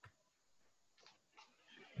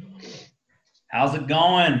How's it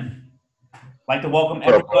going? I'd like to welcome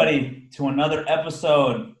What's up, bro? everybody to another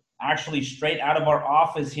episode, actually straight out of our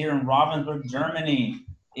office here in Ravensburg, Germany.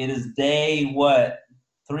 It is day, what,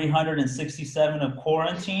 367 of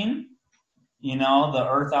quarantine? The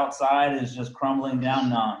earth outside is just crumbling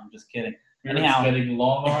down. No, I'm just kidding. Beard's Anyhow, getting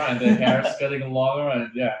longer and the hair's getting longer, and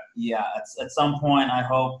yeah. yeah, at some point, I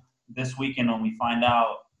hope this weekend when we find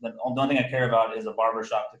out that the only thing I care about is a barber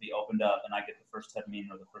shop to be opened up and I get the first head meeting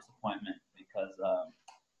or the first appointment because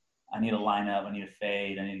I need a lineup. I need a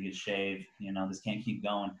fade. I need to get shaved. This can't keep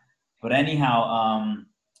going. But anyhow,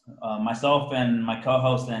 myself and my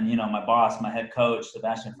co-host and my boss, my head coach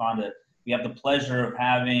Sebastian Fonda, we have the pleasure of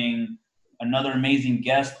having another amazing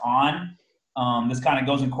guest on. This kind of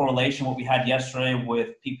goes in correlation with what we had yesterday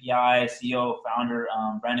with PPI CEO founder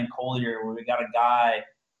Brandon Collier, where we got a guy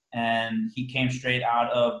and he came straight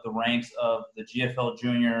out of the ranks of the GFL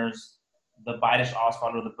juniors, the Bayerische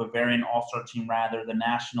Auswahl, or the Bavarian All-Star team, rather, the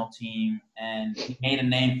national team, and he made a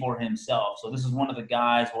name for himself. So this is one of the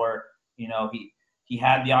guys where, he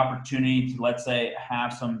had the opportunity to, let's say,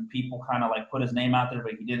 have some people kind of like put his name out there,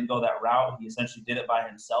 but he didn't go that route. He essentially did it by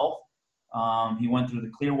himself. He went through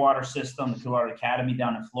the Clearwater system, the Clearwater Academy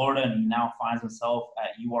down in Florida, and he now finds himself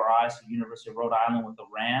at URI, so University of Rhode Island, with the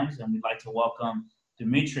Rams. And we'd like to welcome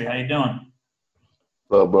Dimitri. How you doing?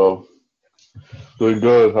 What's up, bro? Doing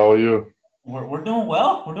good. How are you? We're doing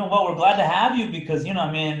well. We're doing well. We're glad to have you because,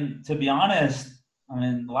 to be honest,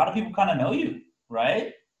 a lot of people kind of know you,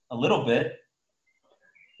 right? A little bit.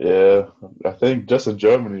 Yeah, I think just in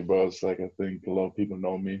Germany, bro. It's like I think a lot of people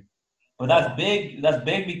know me. But that's big. That's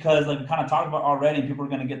big because, like we kind of talked about already, people are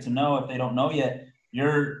going to get to know if they don't know yet.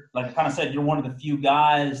 You're, like I kind of said, you're one of the few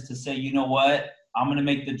guys to say, you know what, I'm going to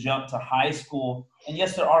make the jump to high school. And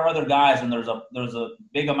yes, there are other guys, and there's a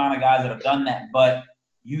big amount of guys that have done that. But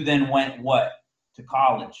you then went what to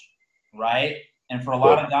college, right? And for a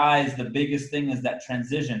lot Yep. of guys, the biggest thing is that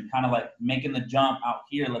transition, kind of like making the jump out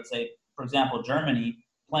here. Let's say, for example, Germany,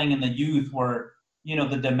 playing in the youth, where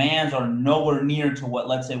the demands are nowhere near to what,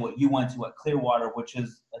 let's say, what you went to at Clearwater, which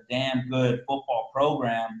is a damn good football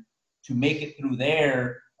program. To make it through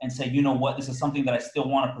there and say, you know what, this is something that I still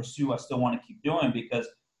want to pursue, I still want to keep doing, because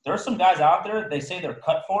there are some guys out there, they say they're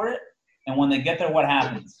cut for it, and when they get there, what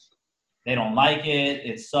happens? They don't like it,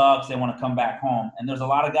 it sucks, they want to come back home. And there's a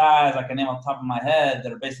lot of guys I can name off the top of my head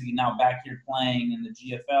that are basically now back here playing in the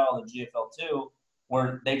GFL, the GFL2,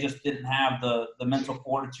 where they just didn't have the mental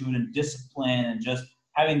fortitude and discipline and just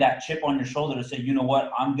having that chip on your shoulder to say, you know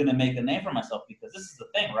what, I'm going to make a name for myself, because this is the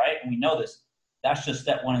thing, right? And we know this. That's just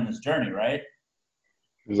step one in this journey, right?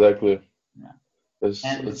 Exactly. Yeah. It's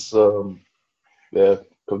And it's yeah.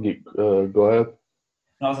 Go ahead.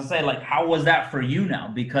 I was gonna say, like, how was that for you now?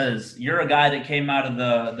 Because you're a guy that came out of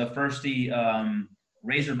the Firsty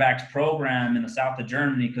Razorbacks program in the south of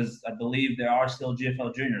Germany, because I believe there are still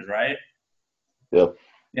GFL juniors, right? Yep.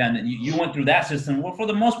 Yeah, and then you went through that system. Well, for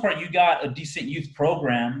the most part, you got a decent youth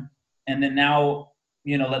program, and then now,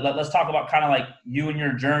 let's talk about kind of like you and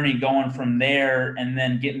your journey going from there, and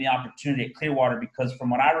then getting the opportunity at Clearwater. Because from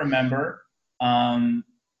what I remember,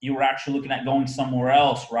 you were actually looking at going somewhere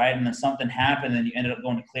else, right? And then something happened, and you ended up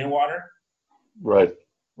going to Clearwater, Right.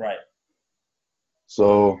 right?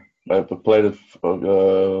 So I played at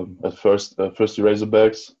first the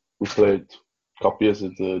Razorbacks. We played a couple years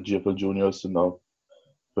at the GFL Juniors, and now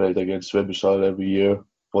played against Schwäbisch Hall every year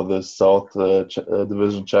for the South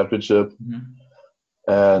Division Championship. Mm-hmm.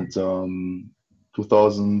 And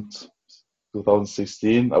 2000,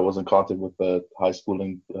 2016, I was in contact with the high school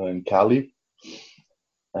in Cali,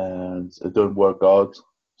 and it didn't work out.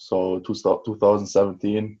 So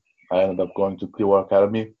 2017, I ended up going to Clearwater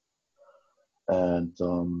Academy, and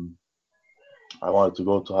I wanted to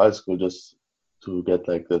go to high school just to get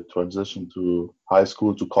like the transition to high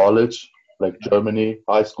school to college, like Germany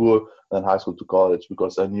high school, then high school to college,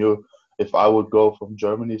 because I knew if I would go from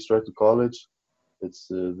Germany straight to college, it's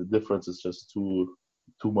the difference is just too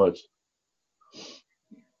much.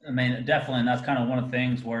 I mean, definitely, and that's kind of one of the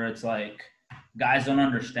things where it's like guys don't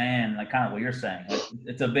understand, like kind of what you're saying. Like,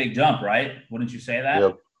 it's a big jump, right? Wouldn't you say that?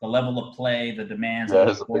 Yep. The level of play, the demands of Yeah,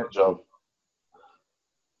 the it's a big sport. jump.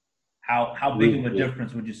 How It big of really a is.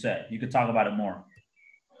 difference would you say? You could talk about it more.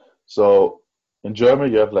 So in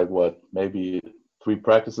Germany, you have like what, maybe 3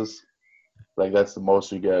 practices. Like that's the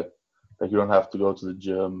most you get. Like you don't have to go to the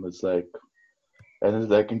gym. It's like, and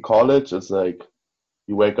it's like in college, it's like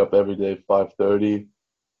you wake up every day 5:30,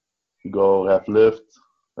 you go have lift,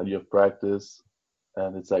 then you have practice,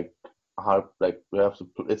 and it's like hard. Like we have to.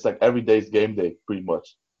 It's like every day's game day, pretty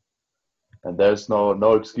much. And there's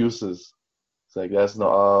no excuses. It's like there's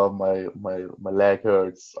no my leg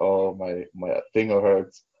hurts, oh my finger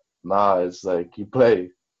hurts. Nah, it's like you play.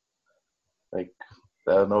 Like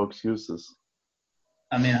there are no excuses.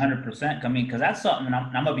 I mean, 100%. I mean, because that's something, and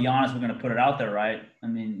I'm going to be honest, we're going to put it out there, right? I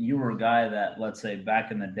mean, you were a guy that, let's say,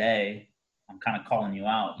 back in the day, I'm kind of calling you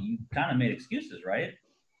out. You kind of made excuses, right?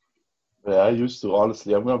 Yeah, I used to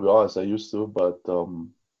honestly. I'm gonna be honest. I used to, but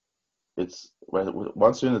it's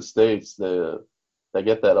once you're in the States, they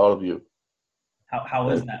get that out of you. How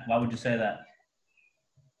is Like that? Why would you say that?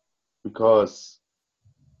 because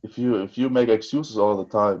if you make excuses all the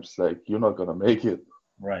times, like you're not gonna make it.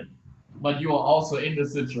 Right. But you are also in the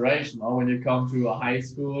situation, or when you come to a high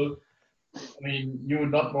school. I mean, you're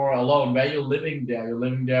not more alone. Where you living there? You're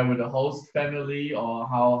living there with a host family, or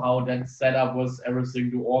how that setup was,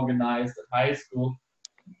 everything to organize at high school.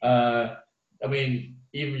 Uh, I mean,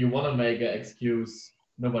 even you want to make an excuse,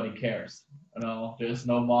 nobody cares. You know, there's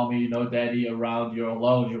no mommy, no daddy around. You're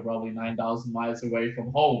alone. You're probably 9,000 miles away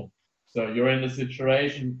from home. So you're in the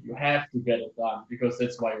situation. You have to get it done because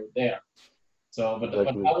that's why you're there. So, but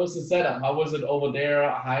Exactly. how was the setup? How was it over there,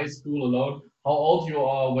 high school alone? How old you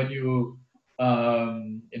are when you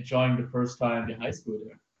enjoying the first time the high school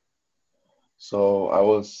there? So I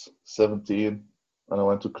was 17 and I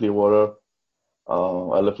went to Clearwater.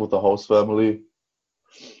 I lived with a host family,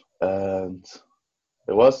 and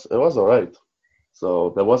it was all right.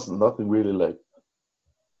 So there was nothing really like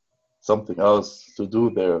something else to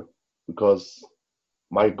do there because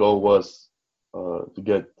my goal was to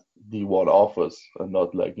get D1 offers and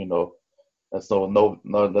not like that's no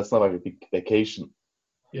that's not like a big vacation.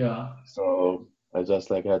 Yeah, So I just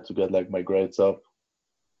like had to get like my grades up.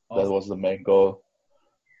 That awesome. was the main goal,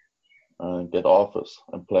 and get offers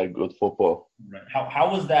and play good football. Right. How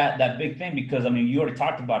was that big thing? Because I mean, you already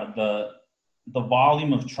talked about it. The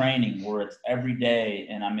volume of training where it's every day,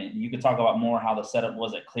 and I mean, you could talk about more how the setup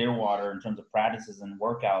was at Clearwater in terms of practices and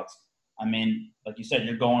workouts. I mean, like you said,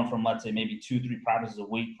 you're going from, let's say, maybe 2-3 practices a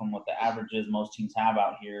week from what the average is most teams have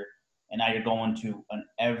out here, and now you're going to an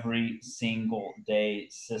every single day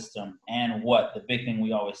system. And what the big thing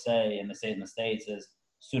we always say, and they say in the States, is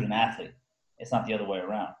student athlete. It's not the other way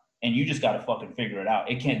around, and you just got to fucking figure it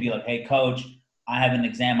out. It can't be like, hey, coach, I have an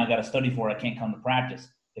exam I got to study for. I can't come to practice.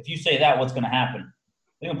 If you say that, what's going to happen?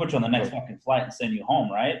 They're going to put you on the next fucking flight and send you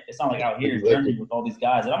home, right? It's not like out here in Exactly. Germany with all these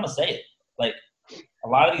guys. And I'm going to say it. Like, a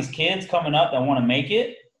lot of these kids coming up that want to make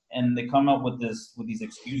it, and they come up with these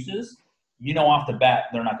excuses, off the bat,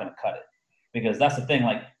 they're not going to cut it. Because that's the thing.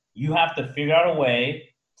 Like, you have to figure out a way,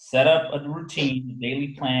 set up a routine, a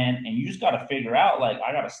daily plan, and you just got to figure out, like,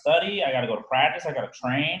 I got to study, I got to go to practice, I got to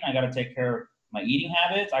train, I got to take care of my eating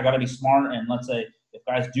habits, I got to be smart. And let's say if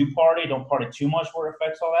guys do party, don't party too much where it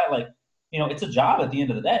affects all that. Like, it's a job at the end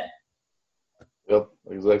of the day. Yep,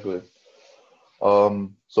 exactly.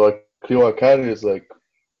 So like Clio Academy is like,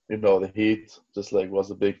 the heat just like was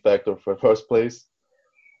a big factor for first place,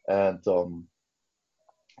 and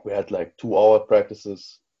we had like 2 hour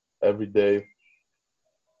practices every day.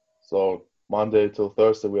 So Monday till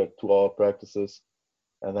Thursday we had 2 hour practices,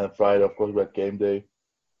 and then Friday of course we had game day,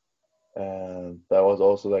 and that was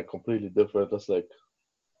also like completely different, just like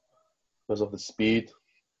because of the speed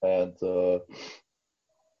and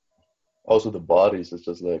also the bodies. It's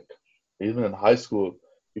just like even in high school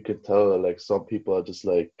you can tell that like some people are just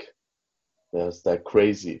like there's that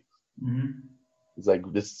crazy. Mm-hmm. It's like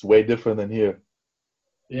this is way different than here.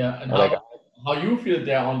 Yeah, and And like how you feel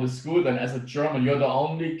there on the school then as a German? You're the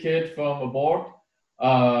only kid from abroad.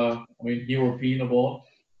 I mean European abroad.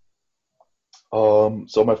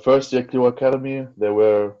 so my first year at Clio Academy there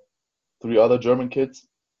were 3 other German kids.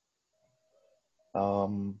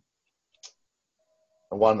 Um,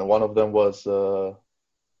 one of them was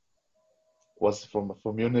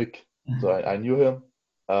from Munich, so I knew him.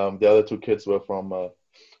 The other 2 kids were from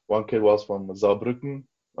one kid was from Saarbrücken,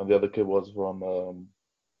 and the other kid was from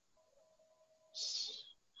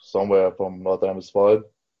somewhere from North Rhine-Westphalia.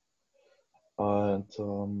 And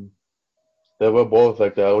they were both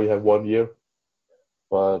like they only had 1 year,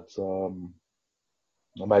 but in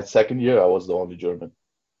my second year I was the only German,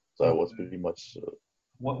 so I was pretty much.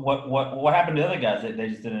 What happened to the other guys? They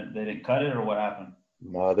just didn't cut it, or what happened?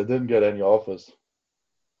 No, they didn't get any offers.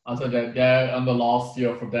 Also, they're on the last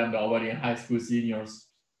year for them. They're already in high school seniors.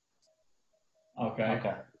 Okay.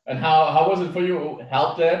 Okay. And how was it for you?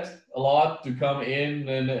 Helped that a lot to come in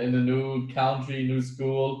a new country, new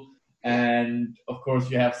school, and of course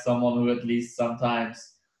you have someone who at least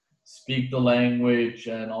sometimes speak the language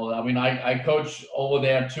and all that. I mean, I coach over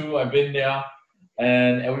there too. I've been there,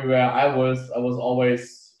 and everywhere I was always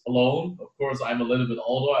alone. Of course, I'm a little bit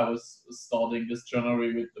older. I was starting this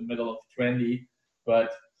January with the middle of 20,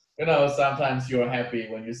 but sometimes you're happy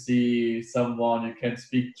when you see someone you can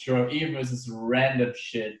speak German, even if it's random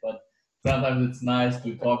shit. But sometimes it's nice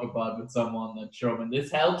to talk about with someone in German.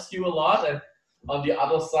 This helps you a lot. And on the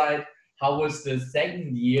other side, how was the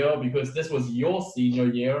second year? Because this was your senior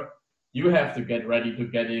year. You have to get ready to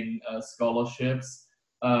getting scholarships.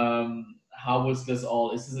 How was this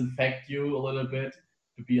all? Does this affect you a little bit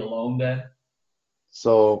to be alone then?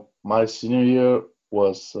 So my senior year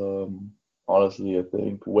was honestly, I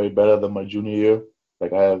think, way better than my junior year.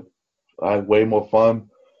 Like I had way more fun,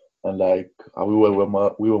 and like we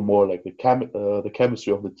were more like the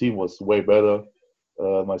chemistry of the team was way better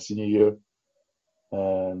my senior year,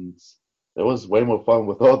 and it was way more fun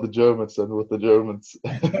with all the Germans than with the Germans.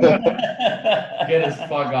 Get his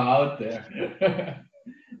fucker out there.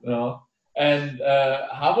 No. And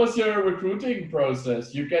how was your recruiting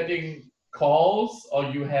process? You getting calls, or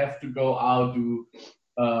you have to go out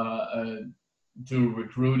to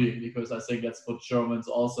recruiting? Because I think that's for Germans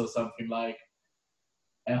also something like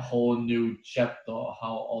a whole new chapter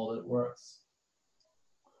how all it works.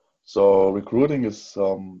 So recruiting is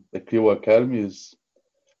the Clearwater Academy is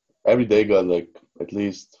every day got like at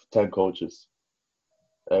least 10 coaches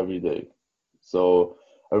every day. So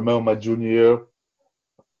I remember my junior year,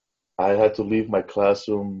 I had to leave my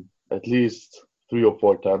classroom at least 3 or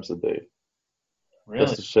 4 times a day Really?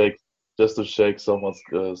 just to shake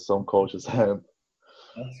some coach's hand.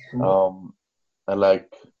 That's cool. And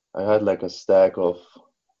like I had like a stack of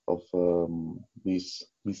these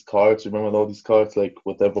cards. Remember all these cards like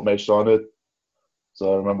with information on it?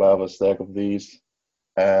 So I remember I have a stack of these,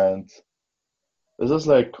 and it's just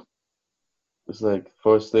like it's like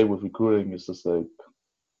first day with recruiting. It's just like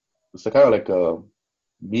it's kind of like a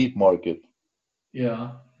meat market.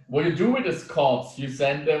 Yeah. What you do with the cards, you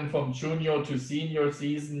send them from junior to senior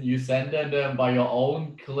season, you send them by your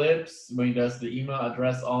own clips when there's the email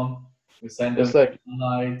address on, you send them It's like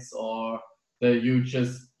highlights, or that you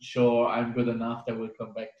just sure I'm good enough that will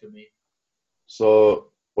come back to me. so.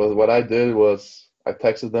 What I did was I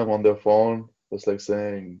texted them on their phone, just like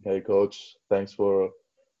saying, "Hey, coach, thanks for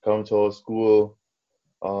coming to our school.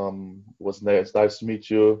 Was nice, nice to meet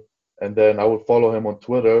you." And then I would follow him on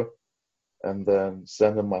Twitter and then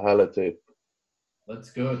send him my highlight tape. That's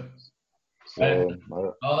good. And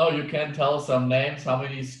So oh no, you can tell some names, how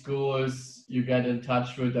many schools you get in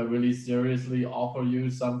touch with that really seriously offer you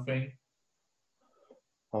something.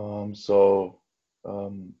 so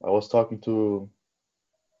I was talking to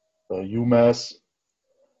UMass.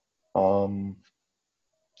 Um,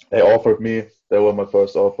 they offered me. They were my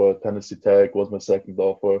first offer. Tennessee Tech was my second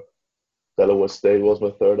offer. Delaware State was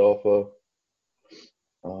my third offer.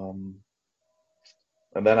 Um,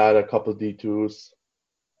 and then I had a couple D2s.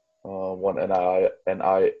 One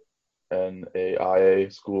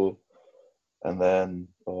NAIA school, and then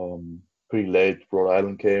pretty late Rhode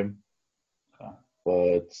Island came, Okay.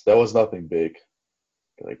 but that was nothing big.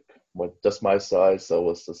 Like just my size, that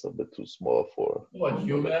was just a bit too small for. What Like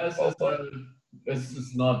UMass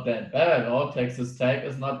is not that bad, or Texas Tech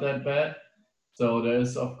is not that bad. So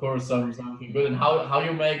there's of course something good. And how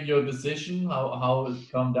you make your decision? How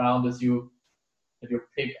it come down that you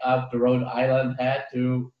pick up the Rhode Island hat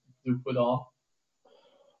to put on?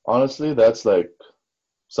 Honestly, that's like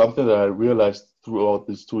something that I realized throughout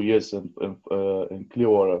these 2 years in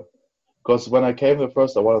Clearwater. Because when I came there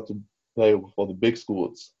first, I wanted to play for the big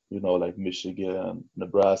schools, like Michigan,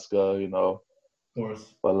 Nebraska, Of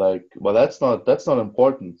course. But that's not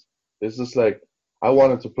important. It's just like I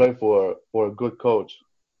wanted to play for a good coach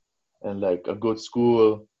and like a good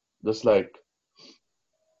school, just like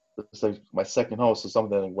it's like my second house or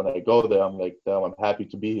something. When I go there, I'm like, damn, I'm happy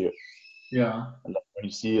to be here. Yeah. And like, when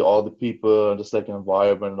you see all the people and just like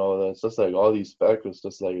environment and all that, it's just like all these factors,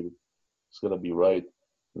 just like it's gonna be right.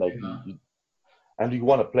 Like Yeah. and you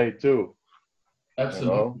want to play too, you know,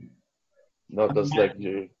 Absolutely. not just My, like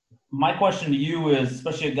you. my question to you is,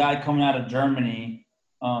 especially a guy coming out of Germany,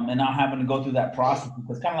 and now having to go through that process,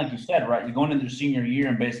 because kind of like you said, right? You're going into your senior year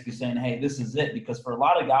and basically saying, "Hey, this is it." Because for a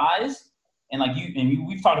lot of guys, and like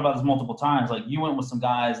we've talked about this multiple times. Like you went with some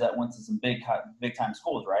guys that went to some big time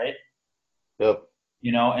schools, right? Yep.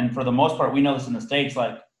 And for the most part, we know this in the States.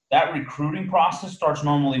 Like that recruiting process starts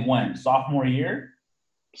normally when sophomore year.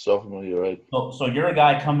 Sophomore year, right? So you're a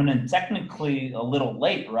guy coming in technically a little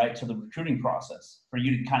late, right, to the recruiting process for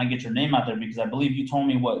you to kind of get your name out there, because I believe you told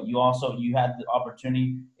me you had the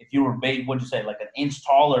opportunity, if you were what'd you say, like an inch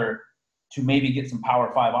taller, to maybe get some Power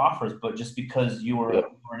 5 offers, but just because you were, Yep.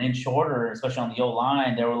 you were an inch shorter, especially on the O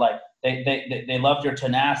line, they were like, they loved your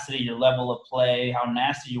tenacity, your level of play, how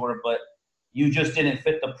nasty you were, but you just didn't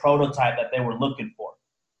fit the prototype that they were looking for.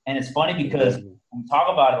 And it's funny because when we talk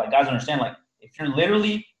about it, like guys understand, like if you're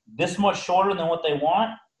literally this much shorter than what they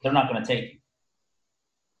want, they're not going to take you.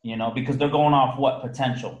 You know, because they're going off what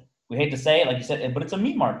potential. We hate to say it, like you said, but it's a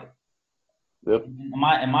meat market. Yep.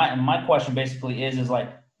 And my question basically is like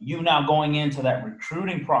you now going into that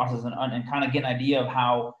recruiting process and kind of get an idea of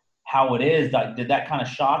how it is. Like, did that kind of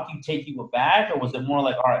shock you, take you aback, or was it more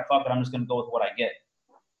like, all right, fuck it, I'm just going to go with what I get?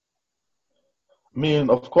 I mean,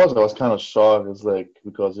 of course, I was kind of shocked. It's like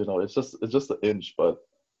because it's just an inch, but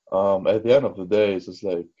at the end of the day, it's just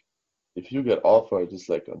like if you get offered, it's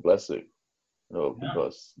like a blessing,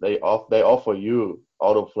 because they offer you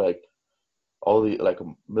out of like all the like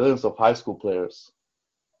millions of high school players,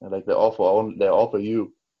 and like they offer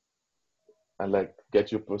you, and like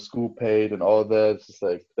get you for school paid and all that. It's just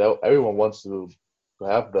like everyone wants to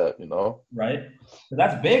have that, Right. So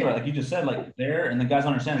that's big, right? Like you just said, like and the guys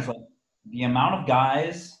understand it's like the amount of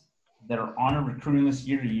guys that are on a recruiting list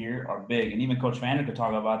year to year are big. And even Coach Vander could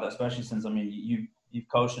talk about that, especially since, I mean, you've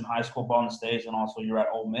coached in high school ball in the States and also you're at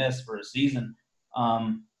Ole Miss for a season.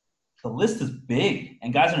 The list is big.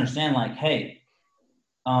 And guys understand, like, hey,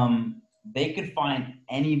 they could find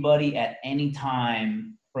anybody at any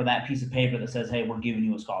time for that piece of paper that says, hey, we're giving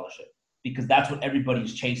you a scholarship. Because that's what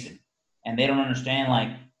everybody's chasing. And they don't understand,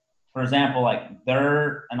 like, for example, like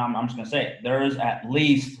and I'm just going to say it, there's at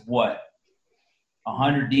least,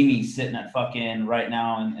 100 DMs sitting at fucking right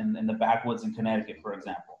now in the backwoods in Connecticut, for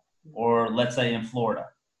example, or let's say in Florida.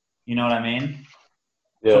 You know what I mean?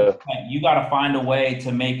 Yeah. So you got to find a way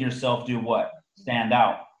to make yourself do what? Stand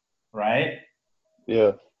out, right?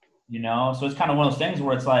 Yeah. So it's kind of one of those things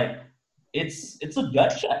where it's like, it's a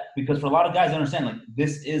gut check because for a lot of guys, understand like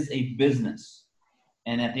this is a business.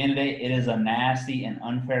 And at the end of the day, it is a nasty and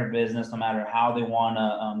unfair business no matter how they want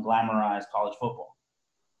to glamorize college football.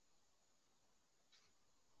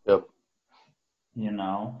 Yep.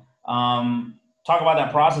 Talk about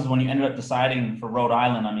that process when you ended up deciding for Rhode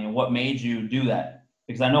Island. I mean, what made you do that?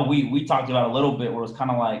 Because I know we talked about it a little bit where it was kind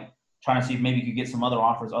of like trying to see if maybe you could get some other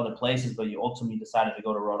offers other places, but you ultimately decided to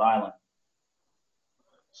go to Rhode Island.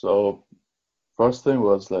 So first thing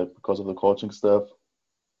was like because of the coaching staff,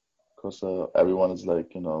 because everyone is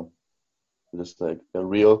like, just like they're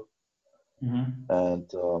real. Mm-hmm.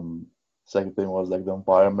 And second thing was like the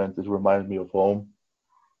environment. It reminded me of home.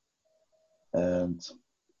 And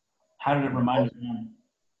how did it remind you of home?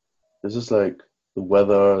 It's just like the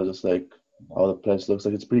weather, just like how the place looks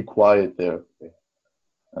like. It's pretty quiet there.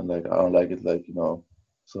 And like I don't like it, like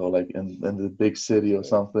so like in the big city or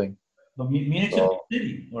something. But Munich's a big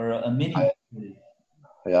city or a mini city.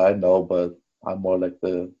 Yeah, I know, but I'm more like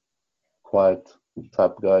the quiet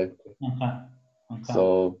type guy. Okay.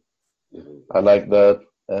 So I like that,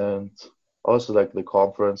 and also like the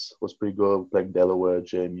conference was pretty good, playing Delaware,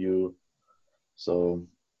 JMU. So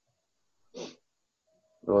there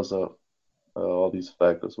was all these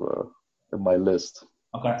factors were in my list.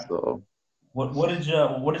 Okay. So what did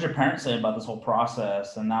your parents say about this whole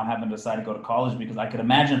process and now having decided to go to college? Because I could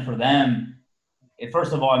imagine for them,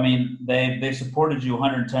 first of all, I mean they supported you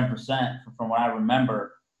 110% from what I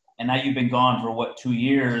remember, and now you've been gone for 2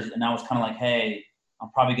 years, and now it's kind of like, hey, I'm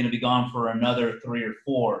probably going to be gone for another 3 or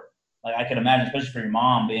 4. Like I could imagine, especially for your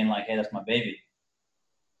mom being like, hey, that's my baby.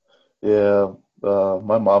 Yeah,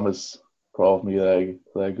 my mom is proud of me that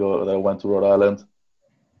I went to Rhode Island,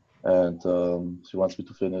 and she wants me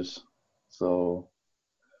to finish. So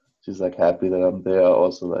she's like happy that I'm there.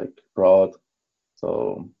 Also like proud.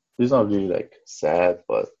 So she's not really like sad,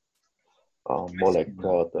 but more like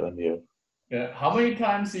proud that I'm here. Yeah. How many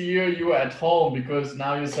times a year you are at home? Because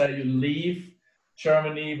now you say you leave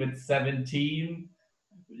Germany with 17.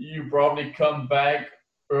 You probably come back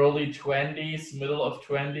early 20s, middle of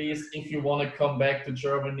 20s. If you want to come back to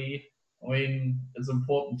Germany, I mean, it's an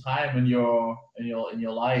important time in your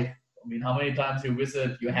life. I mean, how many times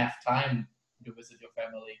you have time to visit your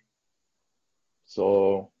family?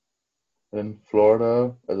 So in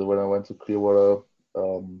Florida, when I went to Clearwater,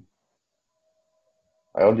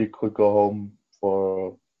 I only could go home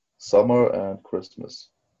for summer and Christmas.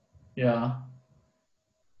 Yeah.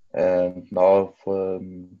 And now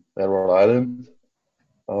at Rhode Island,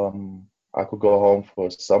 I could go home for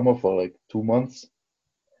summer for like 2 months.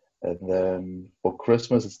 And then for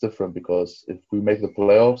Christmas, it's different because if we make the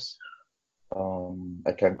playoffs,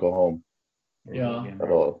 I can't go home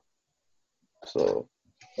at all. So.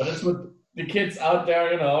 But it's with the kids out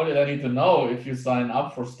there, that need to know if you sign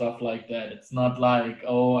up for stuff like that. It's not like,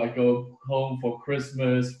 oh, I go home for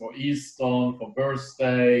Christmas, for Easter, for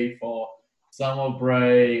birthday, for summer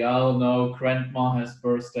break. I don't know. Grandma has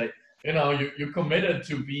birthday. You know, you committed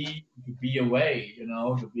to be away. You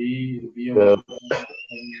know, to be away Yeah.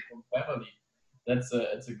 from family.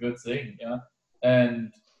 It's a good thing. Yeah.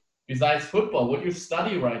 And besides football, what you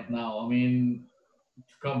study right now? I mean,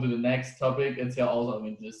 to come to the next topic, it's yeah also, I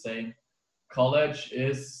mean, the same. College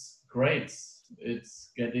is great. It's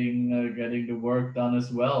getting the work done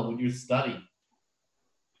as well. What you study?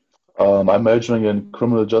 I'm majoring in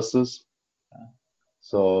criminal justice,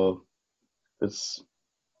 so it's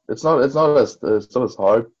it's not as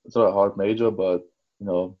hard. It's not a hard major, but you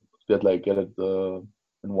know, get it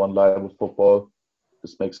in one line with football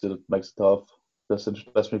just makes it tough.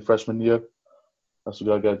 Especially freshman year, so you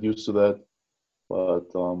gotta get used to that.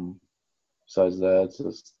 But besides that, it's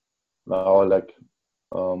just now like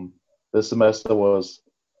um, this semester was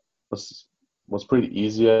was pretty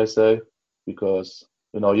easy, I say, because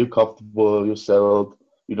you know you're comfortable, you're settled,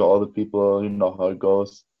 you know all the people, you know how it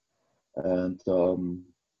goes, and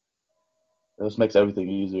it just makes everything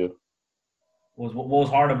easier. What was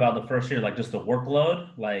hard about the first year? Like just the workload,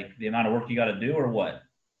 like the amount of work you got to do, or what?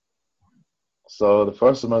 So the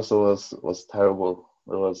first semester was terrible.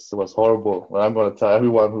 It was horrible. And I'm gonna tell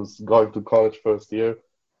everyone who's going to college first year,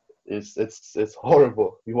 it's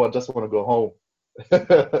horrible. Just want to go home.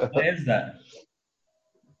 Why is that?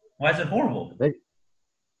 Why is it horrible? they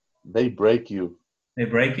they break you. They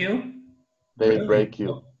break you? They Really? break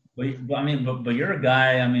you. I mean, but you're a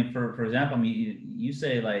guy. I mean, for example, I mean, you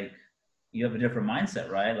say like you have a different mindset,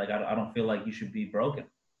 right? Like I don't feel like you should be broken.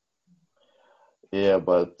 Yeah,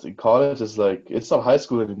 but in college is like it's not high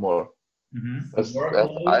school anymore. Mm-hmm. The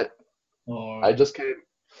workload I or just came.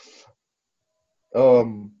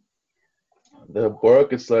 Um, the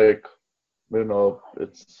work is like you know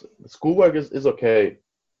it's schoolwork is okay.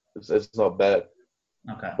 It's not bad.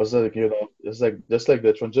 Okay. But it's like you know it's like just like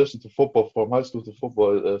the transition to football from high school to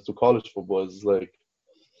football to college football is like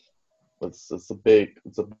it's a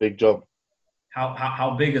big jump.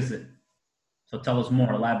 How big is it? So tell us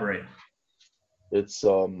more. Elaborate. It's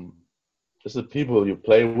just the people you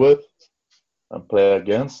play with and play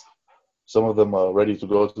against. Some of them are ready to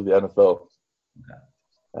go to the NFL, Okay.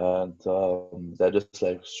 and they're just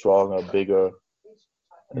like stronger, bigger.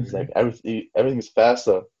 It's Mm-hmm. like everything is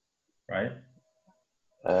faster, Right.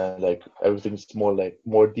 and like everything is more like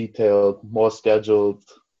more detailed, more scheduled.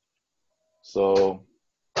 So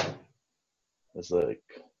it's like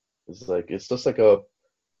it's just like a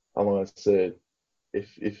I'm gonna say if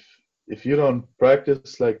if you don't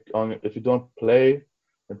practice like on if you don't play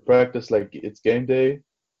and practice like it's game day,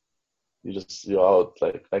 you're out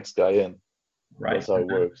like next guy in. Right. That's how it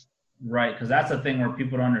works. Right. Because that's the thing where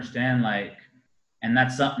people don't understand. Like, and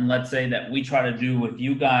that's something. Let's say that we try to do with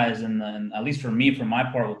you guys, and at least for me, for my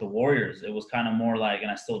part with the Warriors, it was kind of more like, and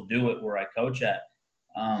I still do it where I coach at.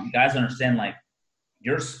 Guys understand like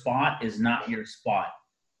your spot is not your spot.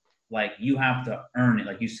 Like you have to earn it.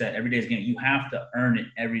 Like you said, every day is game. You have to earn it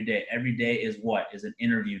every day. Every day is what is an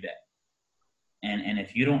interview day. And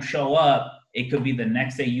if you don't show up, it could be the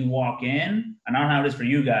next day you walk in. And I don't know how it is for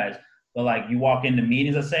you guys, but like you walk into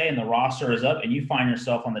meetings, let's say, and the roster is up, and you find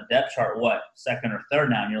yourself on the depth chart, what, second or third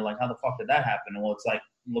now, and you're like, how the fuck did that happen? Well, it's like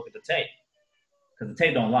look at the tape, because the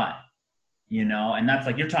tape don't lie, you know. And that's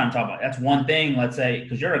like you're trying to talk about. That's one thing. Let's say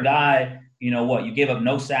because you're a guy, you know what, you gave up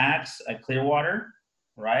no sacks at Clearwater,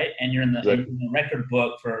 right? And you're in Exactly. the record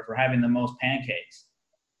book for having the most pancakes,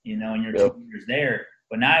 you know, in your Yep. 2 years there.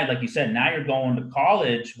 But now, like you said, now you're going to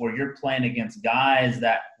college where you're playing against guys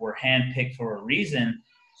that were handpicked for a reason.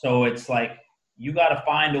 So it's like you got to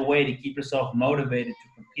find a way to keep yourself motivated to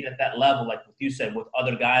compete at that level, like what you said, with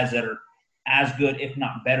other guys that are as good, if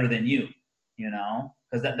not better than you know,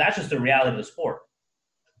 because that's just the reality of the sport.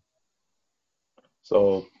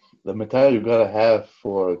 So the mentality you gotta have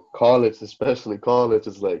for college, especially college,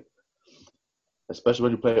 is like, especially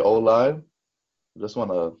when you play O line, just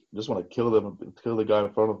wanna kill them, kill the guy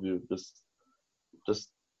in front of you. Just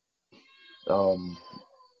um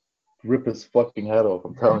rip his fucking head off.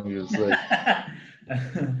 I'm telling you, it's like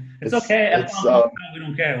It's okay. As it's long as we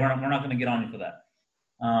don't care. We're not going to get on you for that.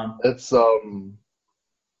 it's um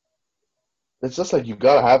it's just like you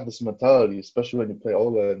gotta have this mentality, especially when you play O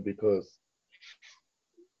line, because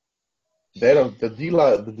they don't the D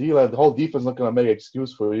line the whole defense not gonna make an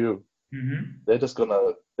excuse for you. Mm-hmm. They're just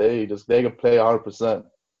gonna they can play 100%.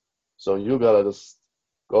 So you gotta just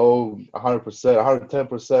go 100%,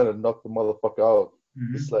 110%, and knock the motherfucker out.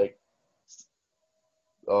 It's Mm-hmm. like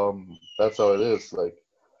that's how it is. Like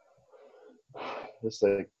it's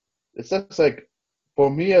like it's just like for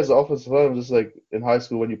me as an offensive lineman, just like in high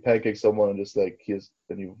school when you pancake someone and just like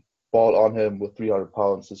and you fall on him with 300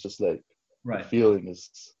 pounds, it's just like The Right. feeling is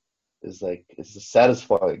like it's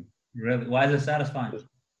satisfying. Really? Why is it satisfying?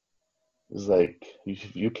 It's like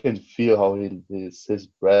you can feel how his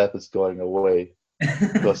breath is going away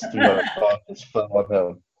because 300 pounds fell on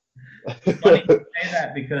him. It's funny you say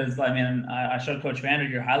that because I mean I showed Coach Vander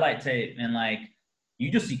your highlight tape and like you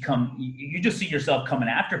just see yourself coming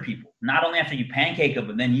after people. Not only after you pancake them,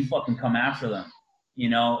 but then you fucking come after them. You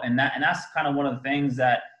know, and that's kind of one of the things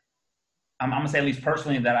that I'm gonna say, at least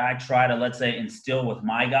personally, that I try to, let's say, instill with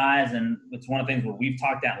my guys. And it's one of the things where we've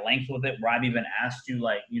talked at length with it, where I've even asked you,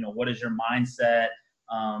 like, you know, what is your mindset?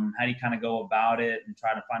 How do you kind of go about it and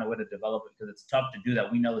try to find a way to develop it? Because it's tough to do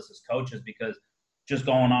that. We know this as coaches because just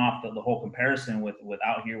going off the whole comparison with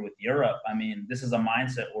out here with Europe, I mean, this is a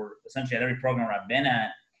mindset where essentially at every program where I've been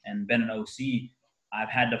at and been an OC, I've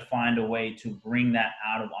had to find a way to bring that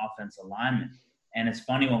out of offensive alignment. And it's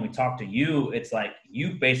funny when we talk to you, it's like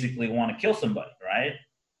you basically want to kill somebody, right?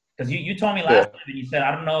 Because you told me last Yeah. time and you said,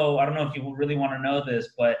 I don't know if you really want to know this,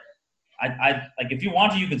 but I like if you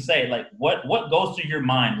want to, you could say it. Like what goes through your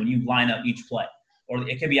mind when you line up each play, or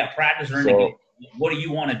it could be at practice or in the game. What do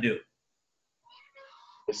you want to do?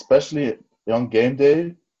 Especially on game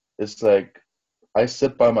day, it's like I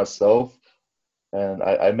sit by myself and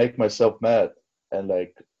I make myself mad. And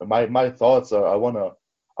like my thoughts are I wanna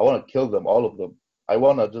kill them, all of them. I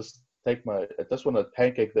just wanna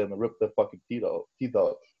pancake them and rip their fucking teeth out.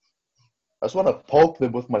 I just wanna poke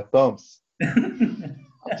them with my thumbs.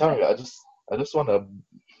 I'm telling you, I just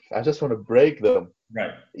wanna break them.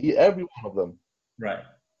 Right. Every one of them. Right.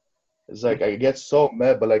 It's like I get so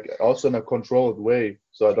mad, but like also in a controlled way,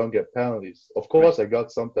 so I don't get penalties. Of course, I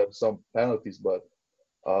got sometimes some penalties, but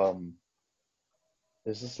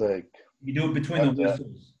it's just like you do it between the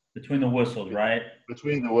whistles. Between the whistles, right?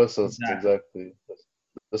 Between the whistles, exactly.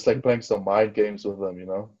 It's like playing some mind games with them, you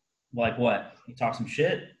know. Like what? You talk some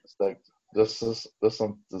shit. It's like just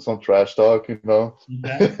some trash talk, you know.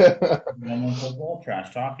 Okay. Football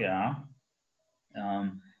trash talk, yeah.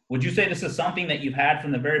 Would you say this is something that you've had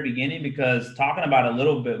from the very beginning? Because talking about it a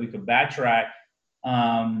little bit, we could backtrack.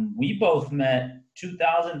 We both met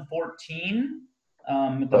 2014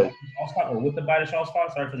 at the Right. All-Star, or with the Bayerische All-Star,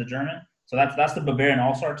 sorry for the German. So that's the Bavarian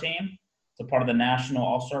All-Star team. It's a part of the national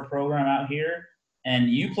All-Star program out here. And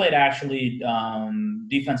you played actually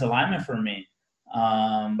defensive lineman for me when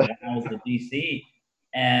I was the DC.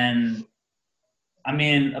 And I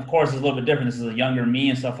mean, of course, it's a little bit different. This is a younger me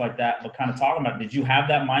and stuff like that. But kind of talking about, did you have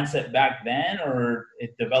that mindset back then, or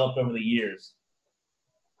it developed over the years?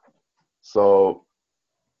 So,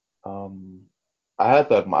 I had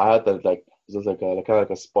that like just like kind of like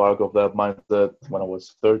a spark of that mindset when I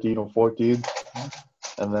was 13 or 14,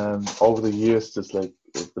 and then over the years, just like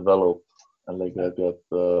it developed, and like it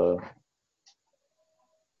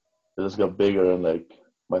just got bigger, and like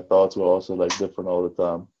my thoughts were also like different all the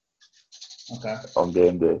time. Okay. On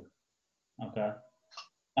game day. Okay.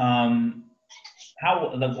 One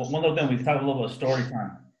little thing we can talk a little bit of story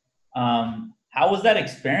time. How was that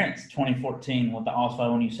experience, 2014, with the All-Star,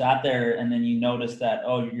 when you sat there and then you noticed that,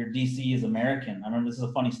 oh, your DC is American? I remember this is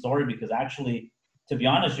a funny story because actually, to be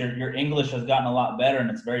honest, your English has gotten a lot better and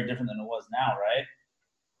it's very different than it was now, right?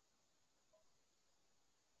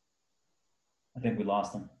 I think we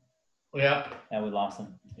lost him. Yeah. Yeah, we lost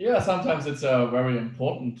him. Yeah, sometimes it's very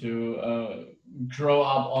important to grow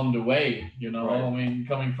up on the way, you know. Right. I mean,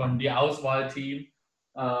 coming from the Auswahl team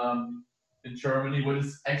in Germany, which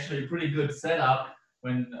is actually a pretty good setup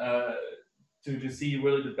when to see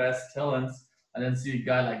really the best talents, and then see a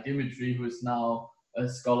guy like Dimitri, who is now a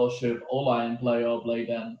scholarship O-line player, played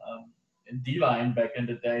then in D-line back in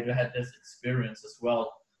the day, who had this experience as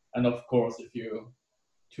well. And of course, if you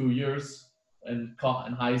 2 years in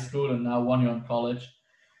high school and now 1 year in college,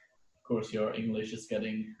 of course your English is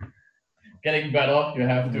getting better. You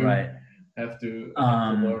have to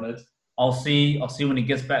learn it. I'll see when he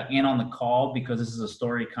gets back in on the call, because this is a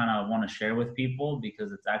story kind of I want to share with people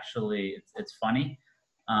because it's actually it's funny.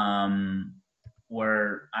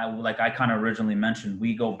 Where I kind of originally mentioned,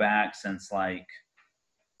 we go back since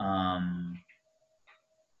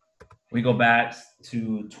we go back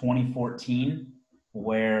to 2014,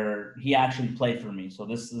 where he actually played for me. So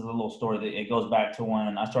this is a little story that it goes back to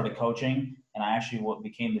when I started coaching, and I actually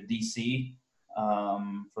became the DC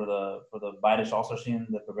for the Bayerische All-Star team,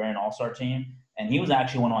 the Bavarian All-Star team, and he was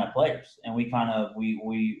actually one of my players. And we kind of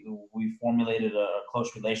we formulated a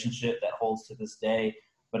close relationship that holds to this day.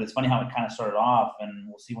 But it's funny how it kind of started off, and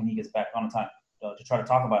we'll see when he gets back on time to try to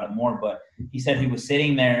talk about it more. But he said he was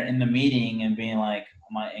sitting there in the meeting and being like,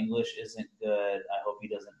 my English isn't good. I hope he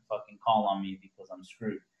doesn't fucking call on me because I'm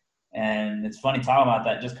screwed. And it's funny talking about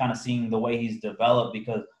that, just kind of seeing the way he's developed,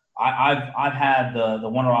 because I've had the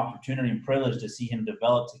wonderful opportunity and privilege to see him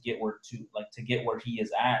develop to get where he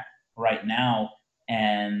is at right now.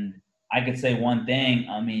 And I could say one thing.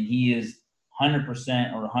 I mean, he is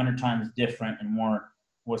 100% or 100 times different and more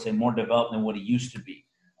developed than what he used to be.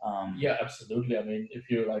 Yeah, absolutely. I mean, if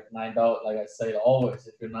you're like 9,000, like I say always,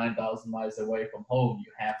 if you're 9,000 miles away from home,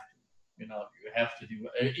 you have to, you have to do.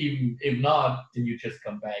 Even if not, then you just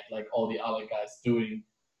come back like all the other guys doing.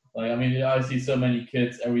 Like, I mean, I see so many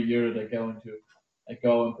kids every year that go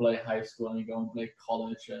and play high school and you go and play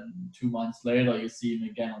college, and 2 months later you see them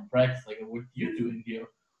again on practice. Like, what are you doing here?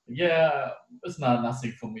 Yeah, it's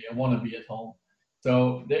nothing for me. I want to be at home.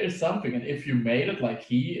 So there is something, and if you made it like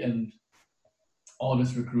he and all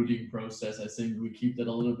this recruiting process, I think we keep that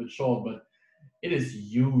a little bit short, but it is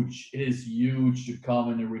huge. It is huge to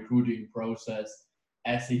come in a recruiting process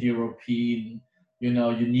as a European. You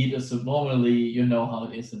need normally, you know how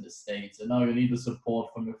it is in the States. You need the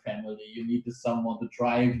support from your family. You need someone to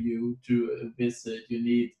drive you to visit. You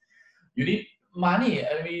need money.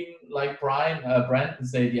 I mean, like Brandon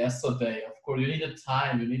said yesterday, of course, you need the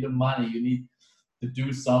time, you need the money, you need to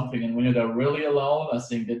do something. And when you're there really alone, I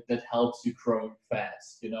think that helps you grow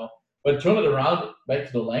fast, But turn it around, back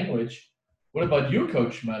to the language. What about you,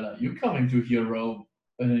 Coach Meller? You coming to Hero,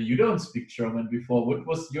 you don't speak German before. What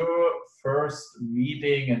was your first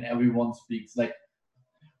meeting and everyone speaks like,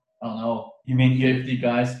 I don't know, you mean 50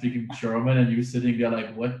 guys speaking German and you sitting there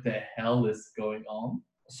like, what the hell is going on?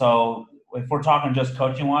 So if we're talking just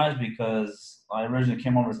coaching wise, because I originally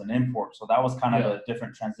came over as an import, so that was kind of a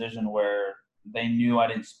different transition where they knew I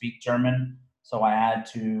didn't speak German. So I had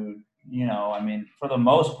to, I mean, for the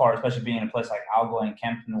most part, especially being in a place like Allgäu and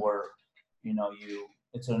Kempten where,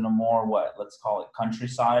 it's in a more let's call it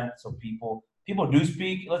countryside. So people do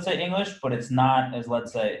speak, let's say, English, but it's not as,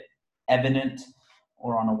 let's say, evident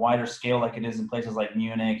or on a wider scale like it is in places like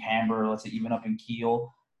Munich, Hamburg, let's say even up in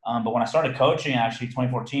Kiel. But when I started coaching, actually,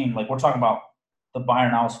 2014, like we're talking about the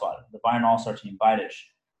Bayern Auswahl, the Bayern All-Star team, Bayerisch.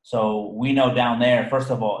 So we know down there, first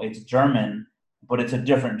of all, it's German, but it's a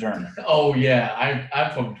different German. Oh, yeah.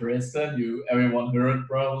 I'm from Dresden. Everyone heard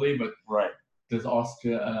probably, but right. This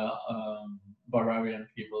Bavarian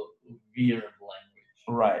people, weird language.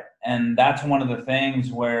 Right. And that's one of the things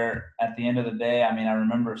where at the end of the day, I mean, I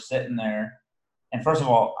remember sitting there, and first of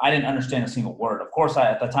all, I didn't understand a single word. Of course,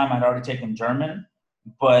 at the time, I'd already taken German.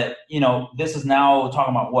 But, this is now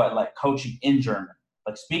talking about what? Like coaching in German.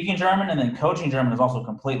 Like speaking German and then coaching German is also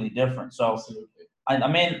completely different. So, I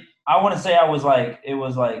mean, I wouldn't say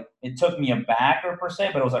it took me aback or per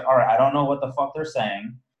se, but it was like, all right, I don't know what the fuck they're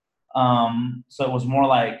saying. So it was more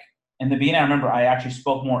like, in the beginning, I remember I actually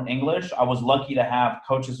spoke more English. I was lucky to have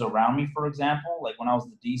coaches around me, for example, like when I was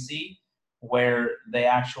the DC, where they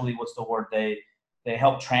actually, they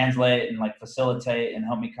helped translate and like facilitate and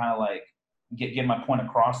help me kind of like, get my point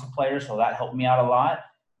across to players, so that helped me out a lot.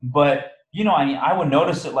 But, I mean, I would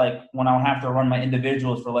notice it like when I would have to run my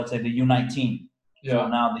individuals for, let's say, the U19. Yeah. So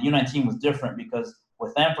now the U19 was different because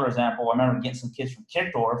with them, for example, I remember getting some kids from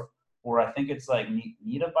Kirchdorf, where I think it's like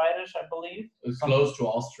Niederbayerisch, I believe. It's close to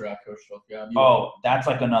Austria, Kirchdorf, yeah. Oh, that's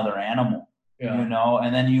like another animal. Yeah.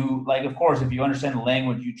 And then you, like, of course, if you understand the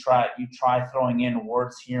language, you try throwing in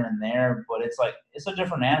words here and there, but it's a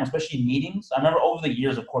different animal, especially in meetings. I remember over the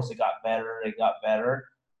years, of course, it got better.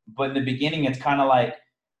 But in the beginning, it's kind of like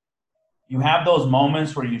you have those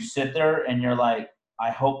moments where you sit there and you're like,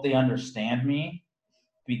 I hope they understand me,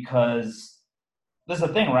 because this is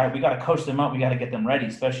the thing, right? We got to coach them up. We got to get them ready,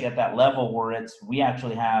 especially at that level where we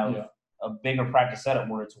actually have a bigger practice setup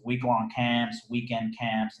where it's week-long camps, weekend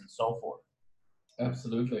camps, and so forth.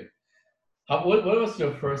 Absolutely. What was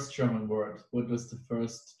your first German word? What was the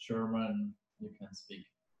first German you can speak?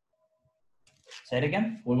 Say it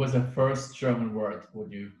again. What was the first German word?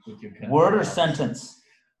 Would you can word or sentence?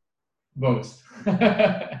 Both.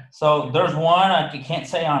 So there's one I can't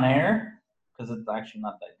say on air because it's actually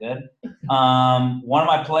not that good. One of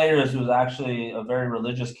my players, who was actually a very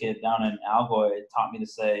religious kid down in Allgäu, taught me to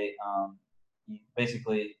say,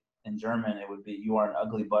 basically, in German, it would be, you are an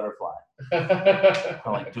ugly butterfly.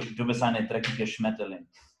 Or like, du bist eine dreckige Schmetterling.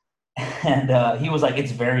 And he was like,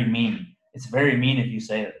 it's very mean. It's very mean if you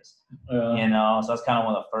say this. So that's kind of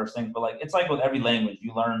one of the first things. But, like, it's like with every language.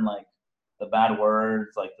 You learn, like, the bad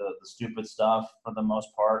words, like the stupid stuff for the most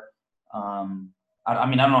part. I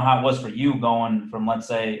mean, I don't know how it was for you going from, let's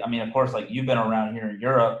say, I mean, of course, like, you've been around here in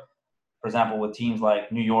Europe, for example, with teams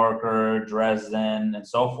like New Yorker, Dresden, and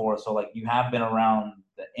so forth. So, like, you have been around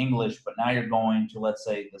the English, but now you're going to, let's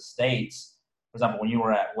say, the States. For example, when you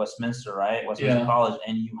were at Westminster, right? Westminster College,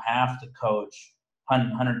 and you have to coach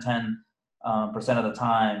 110% of the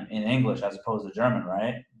time in English as opposed to German,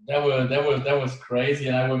 right? that was crazy.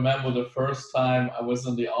 And I remember the first time I was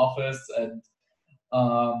in the office and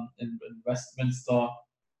in Westminster,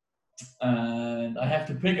 and I have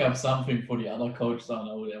to pick up something for the other coach. So I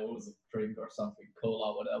know there was a drink or something,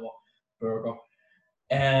 cola, whatever, burger,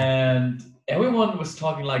 and everyone was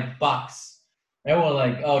talking like bucks. Everyone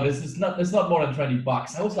like, oh, it's not more than $20.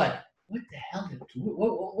 I was like, what the hell?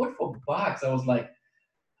 What for bucks? I was like,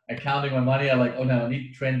 accounting my money. I like, oh no, I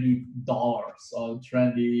need $20 or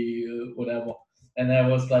 20 whatever. And I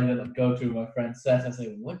was like, I go to my friend Seth. I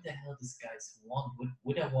say, what the hell this guy's want? What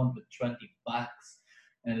would I want with $20?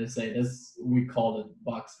 And they say this. We call it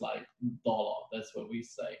bucks, like dollar. That's what we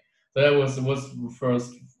say. So that was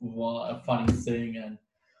first a funny thing. And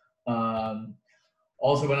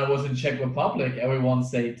also when I was in Czech Republic, everyone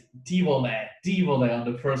said Tivole on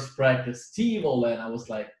the first practice, Tivole. And I was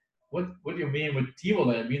like, what do you mean with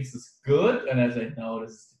Tivole? It means it's good? And I said, no,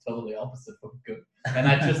 this is totally opposite from good. And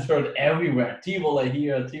I just heard everywhere, Tivole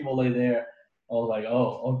here, Tivole there. I was like,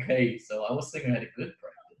 oh, okay. So I was thinking I had a good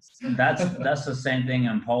practice. That's the same thing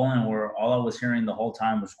in Poland, where all I was hearing the whole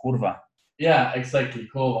time was kurwa. Yeah, exactly.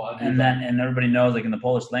 Cool. And everybody knows, like in the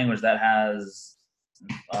Polish language, that has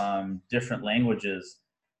different languages,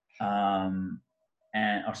 different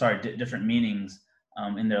meanings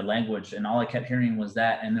in their language. And all I kept hearing was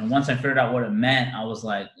that. And then once I figured out what it meant, I was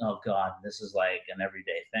like, oh God, this is like an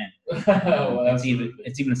everyday thing. Well, it's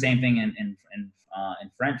even the same thing in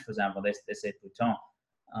French, for example. They say putain,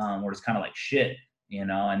 where it's kind of like shit,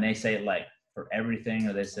 and they say it like for everything,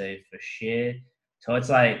 or they say for shit. So it's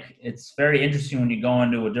like, it's very interesting when you go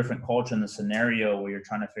into a different culture in the scenario where you're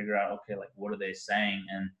trying to figure out, okay, like what are they saying?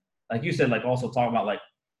 And like you said, like also talk about like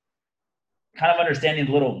kind of understanding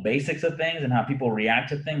the little basics of things and how people react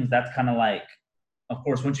to things. That's kind of like, of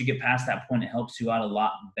course, once you get past that point, it helps you out a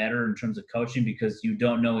lot better in terms of coaching, because you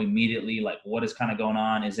don't know immediately like what is kind of going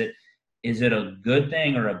on. Is it a good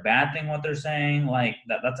thing or a bad thing what they're saying? Like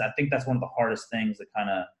I think that's one of the hardest things that kind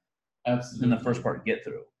of in the first part get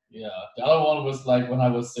through. Yeah, the other one was like when I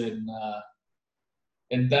was in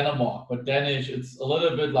Denmark, but Danish, it's a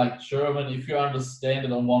little bit like German. If you understand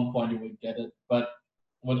it on one point, you will get it. But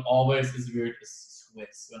what always is weird is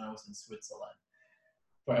Swiss. When I was in Switzerland,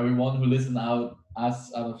 for everyone who listen out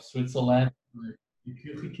of Switzerland, like, die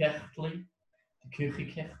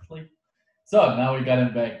Küchenkertli. So now we got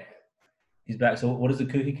him back. He's back. So what is the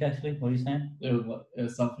Küchenkertli? What are you saying? It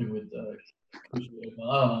was something with I don't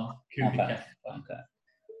know. Okay.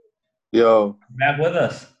 Yo, Back with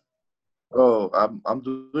us. oh, I'm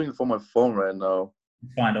doing it from my phone right now.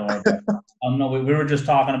 Fine, don't worry about it. No, we were just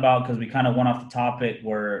talking about, because we kind of went off the topic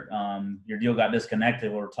where your deal got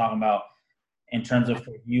disconnected. We were talking about in terms of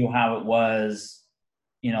for you how it was,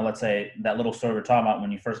 let's say that little story we're talking about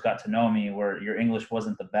when you first got to know me, where your English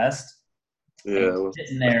wasn't the best. Yeah, it was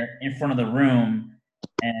sitting there in front of the room,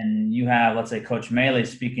 and you have, let's say, Coach Melee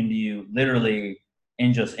speaking to you literally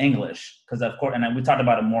in just English, because of course, and we talked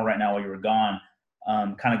about it more right now while you were gone,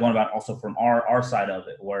 kind of going about also from our side of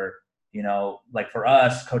it, where like for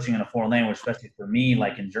us coaching in a foreign language, especially for me,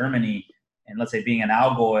 like in Germany, and let's say being an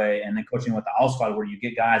Allgäu and then coaching with the Auswahl, where you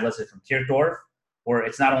get guys, let's say from Kirchdorf, where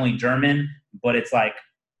it's not only German, but it's like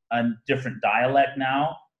a different dialect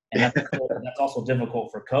now, and that's also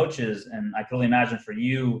difficult for coaches. And I can only imagine for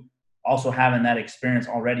you also having that experience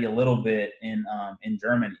already a little bit in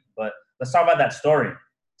Germany. But let's talk about that story.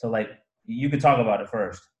 So like, you could talk about it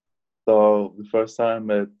first. So the first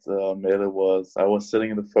time I met Mele I was sitting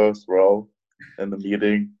in the first row in the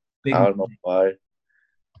meeting. I don't know why.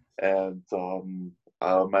 And out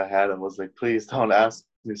of my head I was like, please don't ask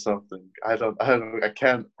me something. I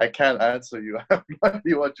can't answer you. I have no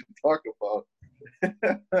idea what you talk about.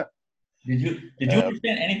 Did you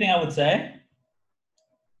understand anything I would say?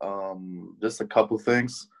 Just a couple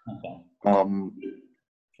things. Okay.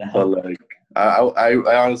 But like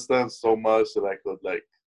I understand so much that I could like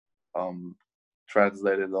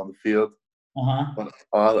translate it on the field. But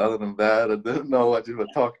other than that, I didn't know what you were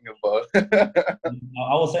talking about.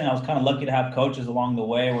 I was saying I was kind of lucky to have coaches along the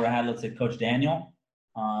way, where I had, let's say, Coach Daniel.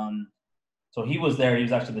 So he was there. He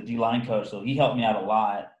was actually the D-line coach, so he helped me out a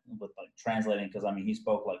lot with like translating, because I mean he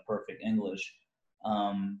spoke like perfect English.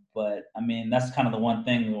 But I mean that's kind of the one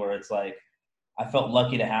thing where it's like I felt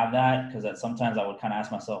lucky to have that, because that sometimes I would kind of ask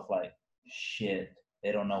myself like, shit,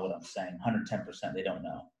 they don't know what I'm saying. 110% they don't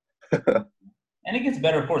know. And it gets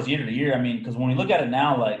better, of course, year to year. I mean, because when we look at it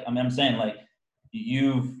now, like, I mean, I'm saying like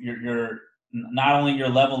you're not only your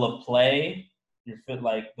level of play, your fit,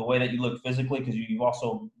 like the way that you look physically, because you've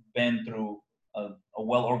also been through a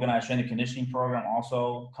well-organized strength and conditioning program,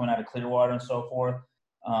 also coming out of Clearwater and so forth.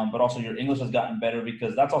 But also your English has gotten better,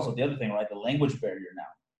 because that's also the other thing, right? The language barrier now.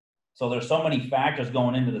 So there's so many factors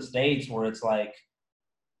going into the States where it's like,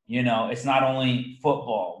 you know, it's not only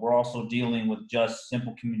football. We're also dealing with just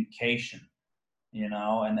simple communication, you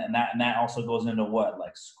know, and that also goes into what,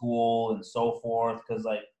 like school and so forth. Because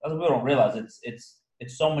like other people don't realize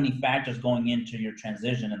it's so many factors going into your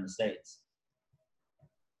transition in the States.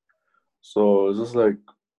 So it's just like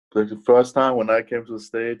the first time when I came to the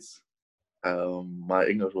States, my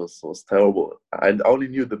English was terrible. I only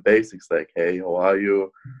knew the basics, like, hey, how are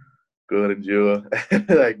you? Good, and you?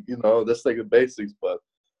 Like, you know, that's like the basics. But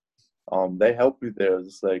they helped me there.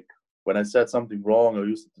 Just like when I said something wrong or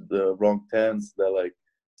used the wrong tense, they're like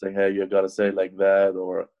saying, hey, you gotta say it like that.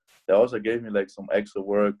 Or they also gave me like some extra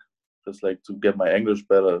work, just like to get my English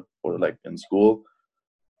better for like in school.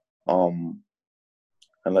 And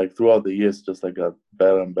like throughout the years, just like got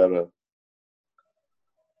better and better.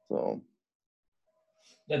 So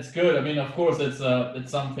That's good. I mean, of course,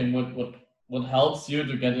 it's something what helps you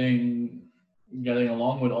to getting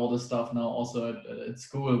along with all this stuff now. Also at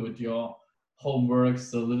school with your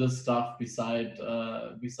homeworks, the little stuff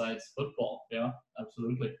besides football. Yeah,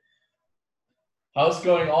 absolutely. How's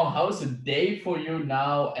going on? How's a day for you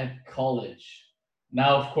now at college?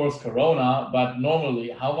 Now, of course, Corona, but normally,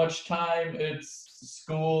 how much time it's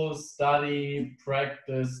school, study,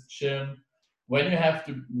 practice, gym? When you have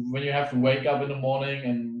to wake up in the morning,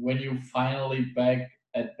 and when you finally back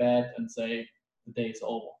at bed and say the day's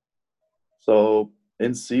over. so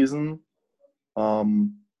in season,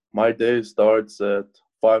 my day starts at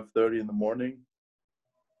 5:30 in the morning.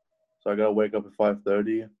 So I gotta wake up at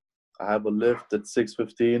 5:30. I have a lift at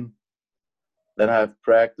 6:15. Then I have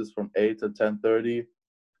practice from 8 to 10:30.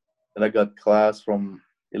 Then I got class from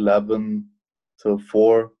 11 to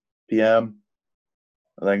 4 p.m.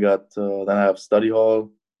 And then I have study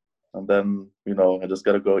hall, and then I just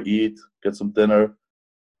gotta go eat, get some dinner,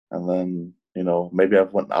 and then maybe I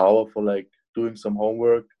have 1 hour for like doing some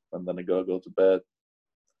homework, and then I gotta go to bed.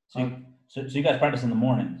 So you guys practice in the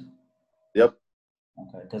mornings? Yep.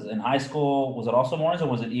 Okay, because in high school, was it also mornings or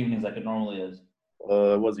was it evenings like it normally is?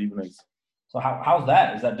 It was evenings. So how's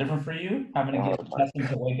that? Is that different for you, having to get accustomed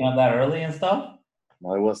to waking up that early and stuff?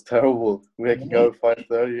 It was terrible. Waking up at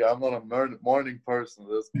 5:30. I'm not a morning person.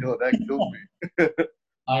 That killed me.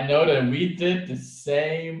 I know that we did the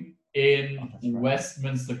same in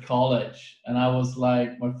Westminster College, and I was like,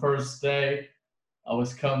 my first day, I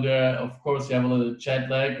was come there. Of course, you have a little jet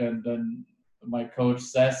lag, and then my coach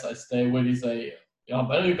says I stay with. He say, "Yeah,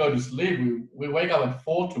 better you go to sleep. We wake up at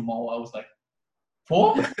 4 tomorrow." I was like,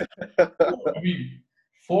 4? I mean,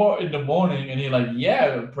 4 in the morning, and he like, yeah,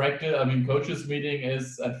 practice. I mean, coaches meeting is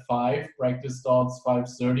at 5. Practice starts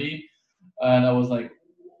 5:30, and I was like,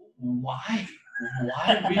 why? Why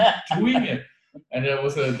are we doing it? And there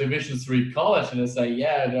was a Division 3 college, and they say,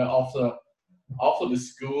 yeah, after the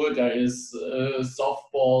school there is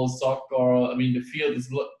softball, soccer. I mean, the field is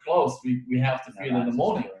closed. We have the field in the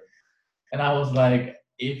morning. And I was like,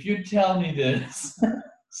 if you tell me this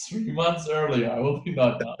 3 months earlier, I will be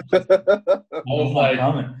not done. I was like,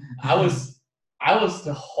 I was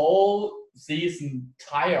the whole season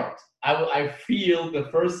tired. I feel the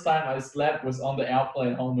first time I slept was on the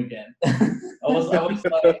airplane home again. I was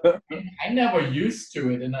like, I never used to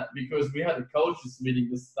it, and because we had a coaches meeting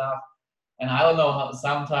this stuff, and I don't know how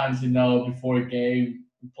sometimes before a game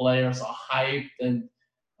players are hyped, and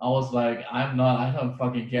I was like, I don't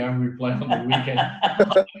fucking care if we play on the weekend.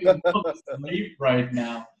 I'm not sleep right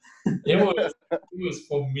now. It was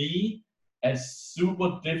for me a super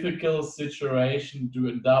difficult situation to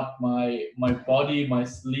adapt my body, my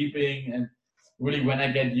sleeping, and really when I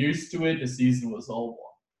get used to it, the season was over.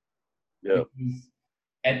 Yeah. Because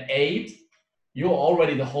at 8, you're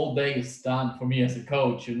already the whole day is done for me as a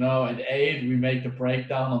coach. At 8 we make the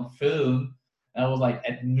breakdown on film, and I was like,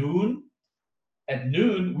 at noon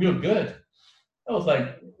we're good. I was like,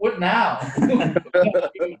 what now?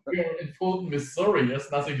 We're in Fulton, Missouri.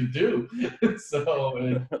 There's nothing to do. So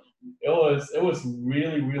it was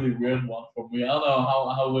really, really weird one for me. I don't know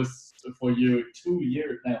how it was for you. 2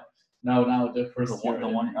 years now. Now the first year.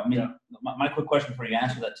 I mean, yeah. My quick question for you to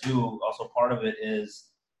answer that too. Also, part of it is,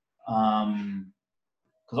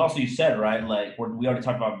 because also you said, right, like we already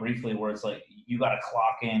talked about briefly, where it's like you got to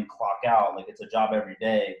clock in, clock out, like it's a job every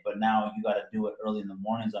day, but now you got to do it early in the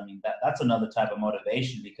mornings. I mean, that's another type of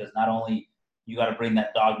motivation, because not only you got to bring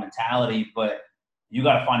that dog mentality, but you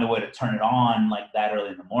got to find a way to turn it on like that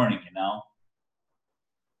early in the morning,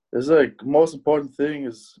 It's like most important thing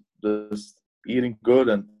is just eating good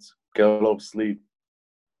and get a lot of sleep.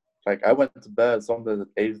 Like I went to bed sometimes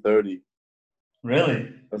at 8:30.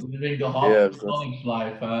 Really? Living the college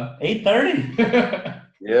life, huh? 8:30?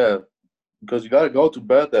 Yeah. because you gotta go to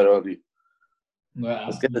bed that early. Yeah.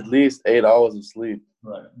 Let's get at least 8 hours of sleep.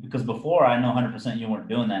 Right. Because before, I know 100% you weren't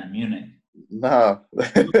doing that in Munich. Nah.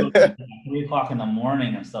 3 o'clock in the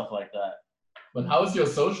morning and stuff like that. But how's your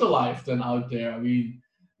social life then out there? I mean,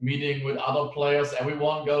 meeting with other players,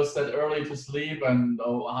 everyone goes that early to sleep, and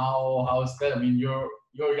how is that? I mean, you're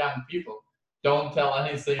young people. Don't tell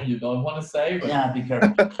anything you don't want to say, but Yeah, be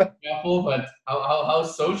careful. careful. But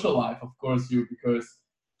how's social life? Of course, because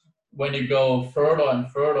when you go further and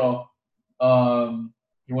further,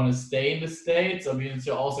 you want to stay in the States. I mean, is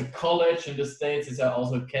there also college in the States? Is there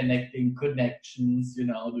also connections,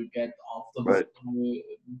 to get after the Right. school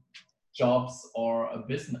jobs or a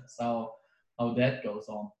business? How that goes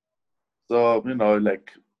on? So,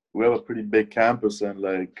 like we have a pretty big campus, and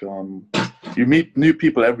like you meet new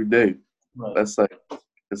people every day. Right. That's like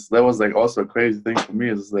that was like also a crazy thing for me.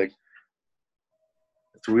 Is like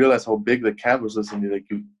to realize how big the campus is, and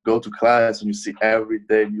you go to class and you see every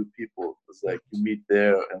day new people. It's like you meet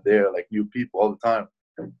there and there like new people all the time.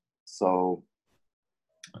 So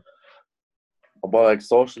about like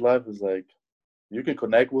social life is like you can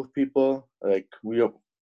connect with people. Like we are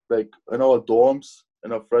like in our dorms,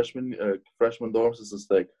 in our freshman dorms, it's just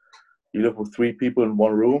like you live with 3 people in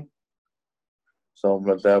one room. So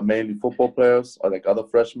they're mainly football players or like other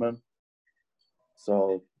freshmen.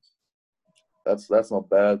 So that's not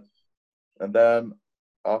bad. And then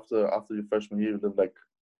after your freshman year, you live like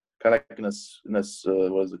kind of like in a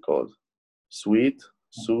what is it called? Suite.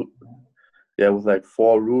 Yeah, with like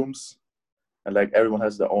 4 rooms, and like everyone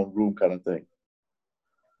has their own room kind of thing.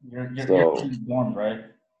 You're in the dorms, right?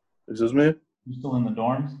 Excuse me? You still in the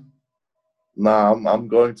dorms? Nah, I'm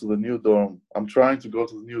going to the new dorm. I'm trying to go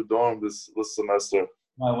to the new dorm this semester.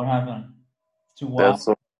 Why? What happened? Too wild? That's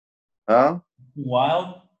so, huh? Too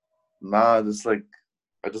wild? Nah, just like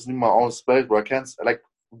I just need my own space where I can't like.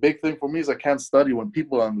 Big thing for me is I can't study when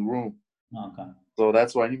people are in the room. Okay. So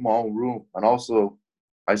that's why I need my own room, and also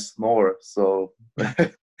I snore. So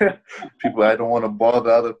people, I don't want to bother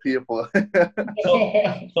other people.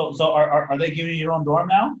 So are they giving you your own dorm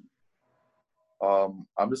now? I'm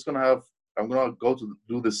gonna go to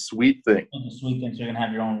do the suite thing. Oh, the suite thing. So you're gonna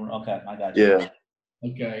have your own. Okay, I got you. Yeah.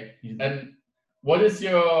 Okay. And what is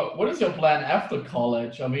your plan after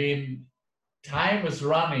college? I mean, time is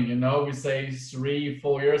running. We say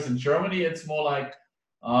 3-4 years. In Germany, it's more like,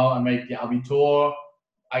 I make the Abitur,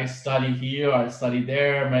 I study here, I study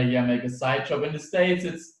there, maybe I make a side job. In the States,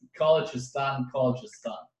 it's college is done.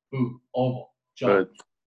 Boom, over, job. Right.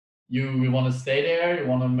 You want to stay there? You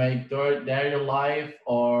want to make there your life,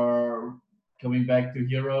 or coming back to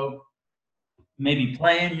Europe? Maybe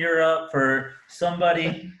play in Europe for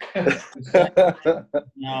somebody.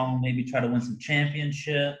 Maybe try to win some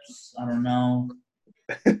championships. I don't know.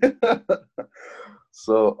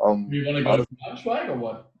 So You want to go to Braunschweig or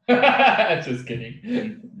what? Just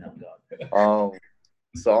kidding. No, God.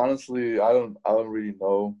 So honestly, I don't really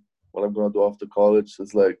know what I'm gonna do after college.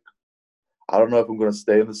 It's like I don't know if I'm gonna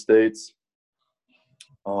stay in the States.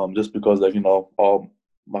 Just because like all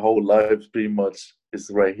my whole life pretty much is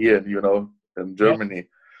right here, in Germany.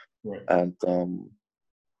 Yeah. Right. And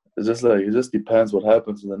it's just like it just depends what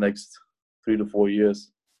happens in the next 3 to 4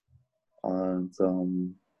 years. And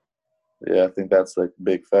yeah, I think that's like a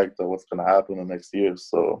big factor what's gonna happen in the next year.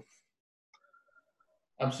 So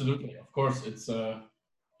absolutely, of course, it's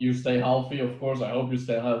you stay healthy. Of course, I hope you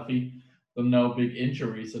stay healthy. But no big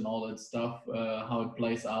injuries and all that stuff. How it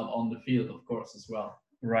plays out on the field, of course, as well.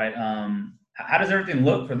 Right. How does everything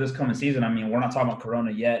look for this coming season? I mean, we're not talking about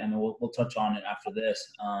Corona yet. I mean, we'll touch on it after this.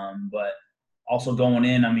 But also going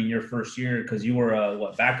in, I mean, your first year, because you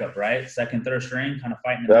were backup, right? Second, third string, kind of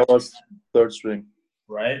fighting. That was third string.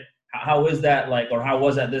 Right. How is that like, or how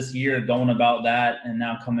was that this year going about that, and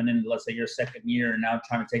now coming into, let's say, your second year and now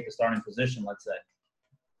trying to take the starting position, let's say?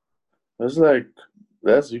 It's like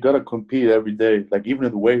you gotta compete every day. Like even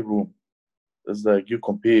in the weight room, it's like you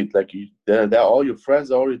compete. Like they're all your friends,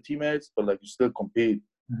 they're all your teammates, but like you still compete.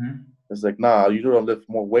 Mm-hmm. It's like, nah, you don't lift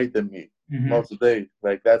more weight than me. Mm-hmm. Not today.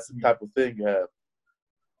 Like that's the type of thing you have.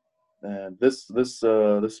 And this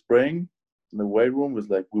spring in the weight room was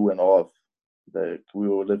like we went off. Like we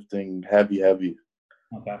were lifting heavy.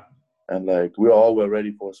 Okay. And like we all were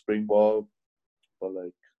ready for a spring ball, but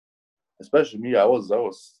like especially me, I was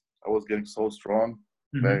getting so strong.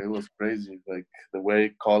 Mm-hmm. Like it was crazy. Like the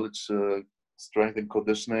way college strength and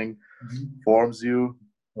conditioning forms you,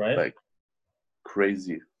 right? Like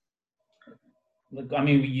crazy. Look, I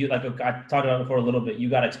mean, I talked about it before a little bit. You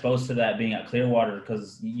got exposed to that being at Clearwater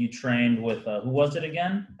because you trained with who was it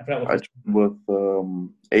again? I forgot. I trained with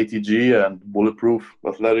ATG and Bulletproof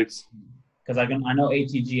Athletics. because I know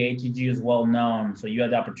ATG is well known, so you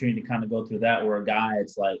had the opportunity to kind of go through that. Where a guy,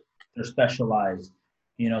 it's like they're specialized,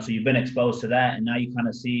 so you've been exposed to that, and now you kind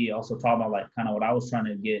of see also talk about like kind of what I was trying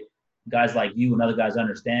to get guys like you and other guys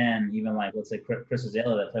understand. Even like let's say Chris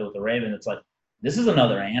Azalea that played with the Ravens, it's like this is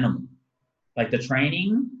another animal. Like the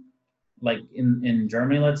training, like in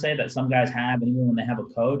Germany, let's say that some guys have, and even when they have a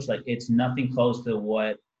coach, like it's nothing close to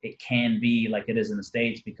what it can be like it is in the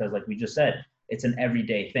States, because like we just said, it's an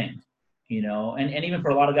everyday thing. And even for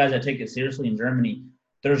a lot of guys that take it seriously in Germany,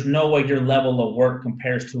 there's no way your level of work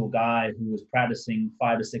compares to a guy who is practicing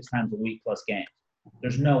 5 to 6 times a week plus games.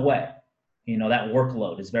 There's no way. That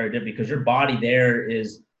workload is very different because your body there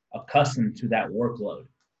is accustomed to that workload.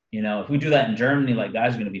 If we do that in Germany, like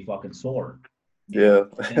guys are going to be fucking sore. Yeah.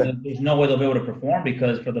 And there's no way they'll be able to perform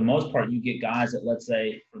because for the most part, you get guys that, let's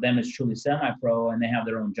say, for them it's truly semi-pro and they have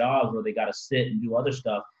their own jobs where they got to sit and do other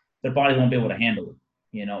stuff. Their body won't be able to handle it.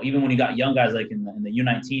 Even when you got young guys like in the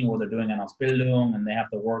U19 where they're doing an Ausbildung and they have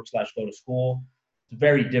to work / go to school, it's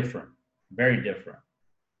very different, very different.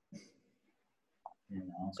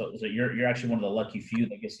 So you're actually one of the lucky few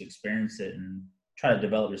that gets to experience it and try to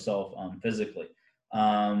develop yourself physically.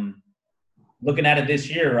 Looking at it this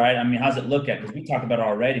year, right? I mean, how's it look at? Because we talked about it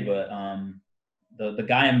already, but the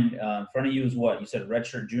guy in front of you is what? You said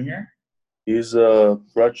redshirt junior? He's a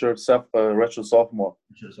redshirt sophomore. Redshirt sophomore.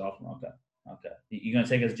 Okay. You gonna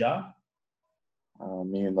take his job? I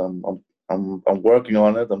mean, I'm working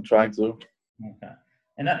on it. I'm trying to. Okay.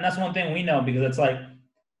 And that's one thing we know, because it's like,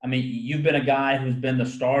 I mean, you've been a guy who's been the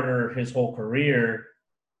starter his whole career,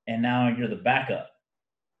 and now you're the backup.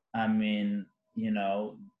 I mean,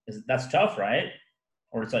 that's tough, right?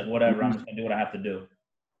 Or it's like, whatever, I'm just gonna do what I have to do.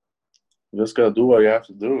 You just gotta do what you have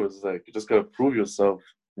to do. It's like you just gotta prove yourself,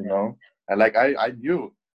 And like I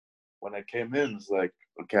knew when I came in, it's like,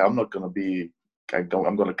 okay, I'm not gonna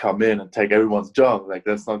I'm gonna come in and take everyone's job. Like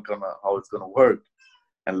that's not how it's gonna work.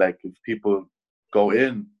 And like if people go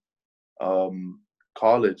in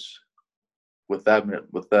college with that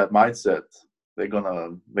mindset, they're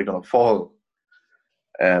gonna fall.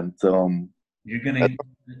 And I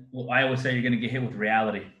always say you're gonna get hit with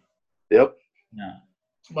reality. Yep. Yeah.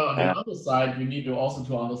 But on the other side, you need to also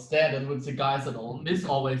to understand that with the guys that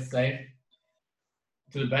always say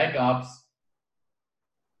to the backups,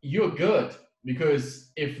 you're good,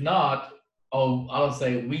 because if not, I'll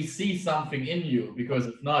say we see something in you, because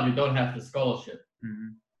if not, you don't have the scholarship.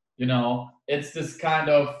 Mm-hmm. It's this kind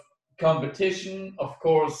of competition. Of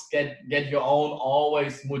course, get your own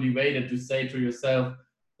always motivated to say to yourself,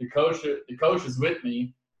 the coach is with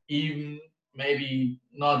me, even maybe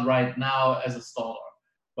not right now as a starter.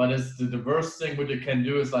 But it's the worst thing what you can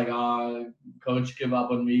do is like, coach give up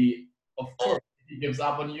on me. Of course, if he gives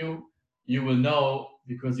up on you, you will know,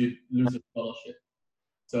 because you lose a scholarship.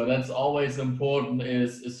 So that's always important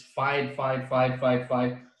is fight,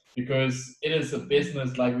 because it is a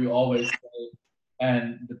business, like we always say.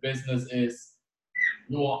 And the business is,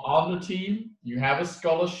 you are on the team, you have a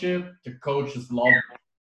scholarship, the coaches love you.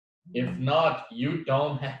 If not, you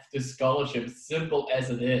don't have the scholarship. Simple as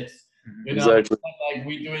it is. Exactly. It's not like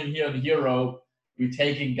we're doing here in Hero. We're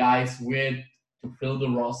taking guys with to fill the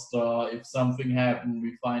roster. If something happens,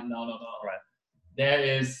 we find no. Right. There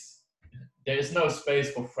is no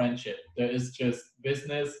space for friendship. There is just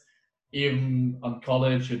business. Even on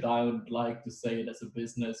college, I don't like to say it as a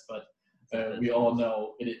business, but we all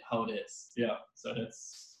know how it is. Yeah. So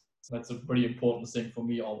that's a pretty important thing for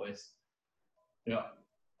me always. Yeah.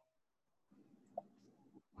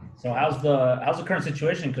 So how's the current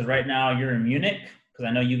situation? Because right now you're in Munich. Because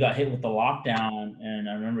I know you got hit with the lockdown, and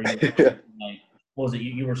I remember you like, what was it?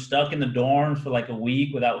 You were stuck in the dorms for like a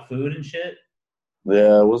week without food and shit.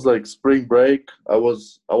 Yeah, it was like spring break. I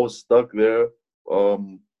was stuck there.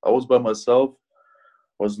 I was by myself.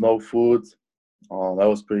 Was no food. That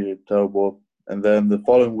was pretty terrible. And then the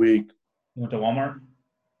following week, You went to Walmart.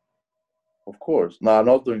 of course. Nah,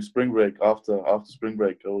 not during spring break. After spring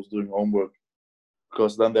break, I was doing homework,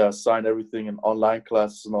 because then they assign everything in online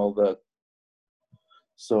classes and all that.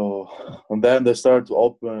 So, and then they started to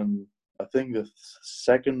open, I think the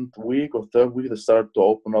second week or third week, they started to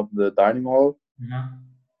open up the dining hall. Mm-hmm.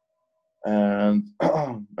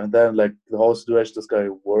 And then like the whole situation just got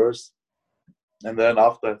worse. And then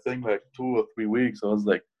after I think like 2 or 3 weeks, I was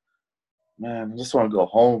like, man, I just want to go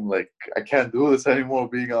home. Like I can't do this anymore,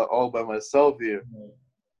 being all by myself here.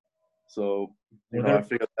 So I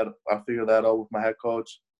figured that out with my head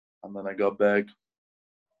coach, and then I got back.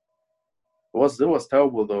 It was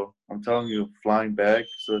terrible though. I'm telling you, flying back.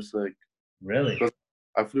 So it's like, really, because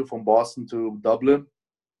I flew from Boston to Dublin.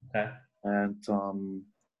 Okay. And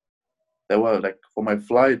there were like for my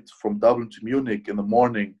flight from Dublin to Munich in the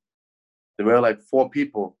morning, there were like 4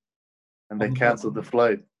 people, and they canceled the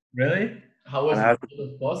flight. Really? How was And I it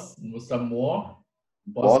with Boston? Was there more?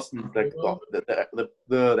 Boston, like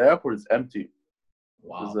the airport is empty.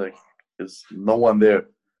 Wow. There's no one there,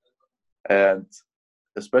 and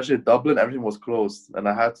especially Dublin, everything was closed, and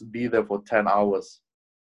I had to be there for 10 hours.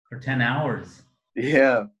 For 10 hours?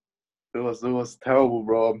 Yeah, it was terrible,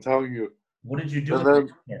 bro. I'm telling you. What did you do And with then,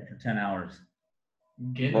 the airport for 10 hours?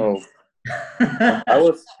 no, I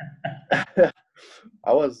was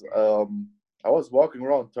I was walking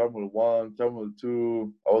around Terminal 1, Terminal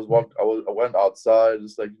 2. I went outside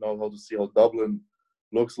just like how to see how Dublin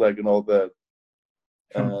looks like and all that.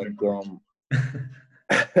 And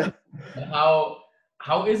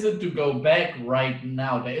How is it to go back right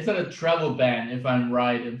now? There isn't a travel ban, if I'm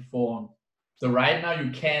right informed. So right now you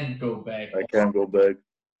can't go back. I can't go back.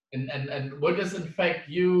 And what does affect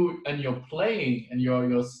you and your playing and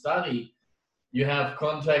your study? You have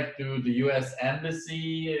contact to the U.S.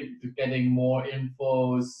 Embassy to getting more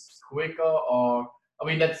infos quicker, or I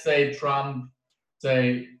mean, let's say Trump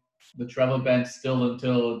say the travel ban still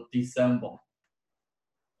until December.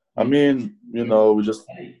 I mean, we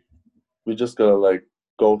just gotta like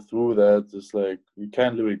go through that. It's like you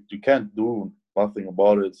can't do nothing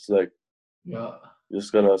about it. It's like you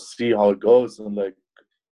just gotta see how it goes, and like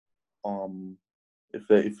if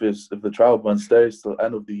the travel ban stays till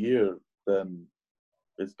end of the year, then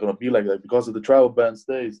it's gonna be like that. Because if the travel ban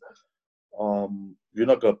stays,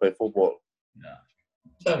 you're not gonna play football. Yeah,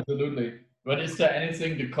 absolutely. But is there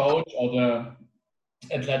anything the coach or the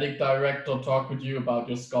athletic director talk with you about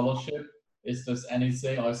your scholarship? Is there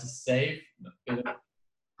anything, or is it safe?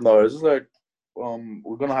 No, it's just like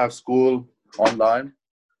we're gonna have school online.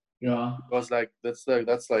 Yeah. Because that's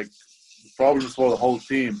like the problem is for the whole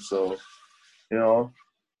team. So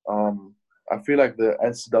I feel like the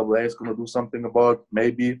NCAA is gonna do something about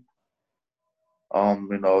maybe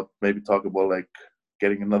maybe talk about like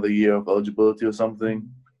getting another year of eligibility or something.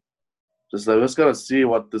 Just gotta see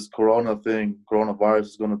what this coronavirus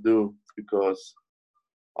is gonna do, because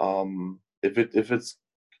if it's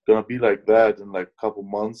gonna be like that in like a couple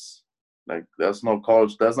months, like there's not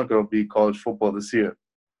gonna be college football this year.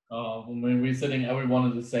 I mean, we're sitting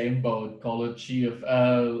everyone in the same boat. College,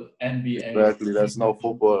 GFL, NBA. Exactly, there's no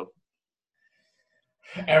football.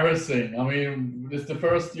 Everything. I mean, this is the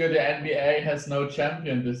first year the NBA has no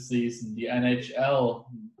champion this season. The NHL,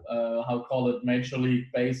 call it Major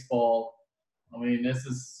League Baseball. I mean,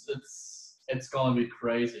 it's gonna be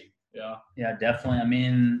crazy. Yeah. Yeah, definitely. I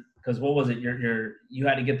mean, because what was it? You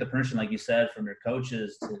had to get the permission, like you said, from your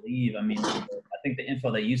coaches to leave. I mean, I think the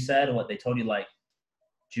info that you said, what they told you, like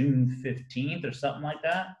June 15th or something like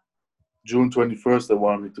that. June 21st, they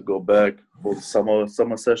wanted me to go back for the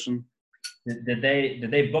summer session. Did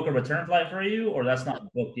they book a return flight for you, or that's not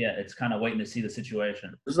booked yet? It's kind of waiting to see the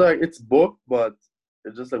situation. It's like it's booked, but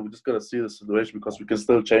it's just like we just gotta see the situation because we can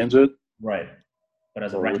still change it. Right. But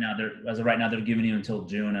as of right now, they're giving you until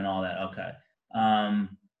June and all that. Okay.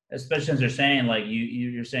 Especially since you're saying like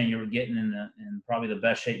you're saying you were getting in probably the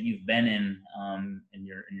best shape you've been in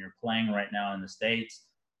your playing right now in the States.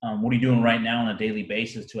 What are you doing right now on a daily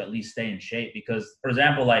basis to at least stay in shape? Because, for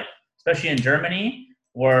example, like especially in Germany,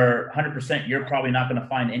 where 100% you're probably not going to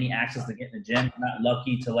find any access to get in the gym. You're not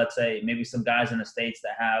lucky to, let's say, maybe some guys in the States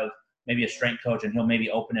that have maybe a strength coach and he'll maybe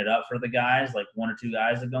open it up for the guys, like 1 or 2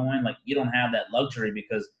 guys that go in. Like you don't have that luxury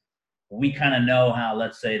because we kind of know how,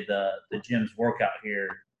 let's say, the gyms work out here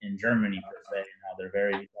in Germany per se, and how they're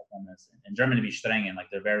very on this. In Germany, to be strong and like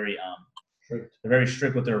they're very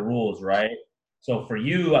strict with their rules, right? So for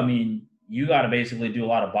you, I mean, you got to basically do a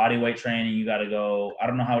lot of body weight training. You got to go. I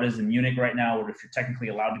don't know how it is in Munich right now, or if you're technically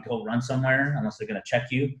allowed to go run somewhere, unless they're going to check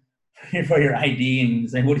you for your ID and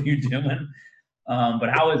say, "What are you doing?" But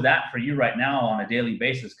how is that for you right now on a daily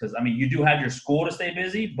basis? Because I mean, you do have your school to stay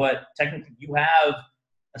busy, but technically, you have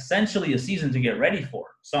essentially a season to get ready for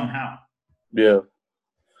somehow. Yeah,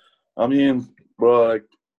 I mean, bro, like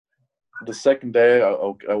the second day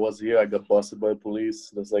I was here, I got busted by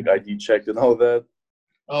police. There's like ID checked and all that.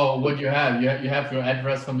 Oh, what you have? You have your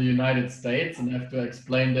address from the United States and have to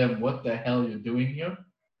explain them what the hell you're doing here?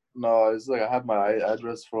 No, it's like I have my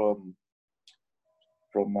address from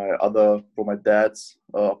my dad's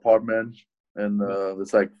apartment, and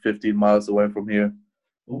it's like 15 miles away from here.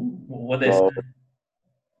 Ooh, what they say?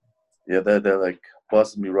 Yeah, they're like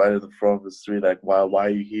busting me right in the front of the street, like why are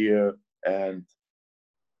you here, and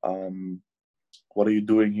what are you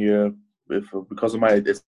doing here? Because of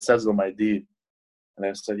it says it on my ID. And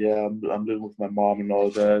I said, yeah, I'm living with my mom and all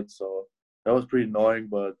that. So that was pretty annoying,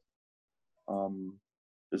 but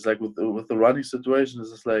it's like with the running situation,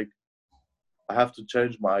 it's just like I have to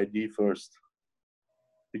change my ID first,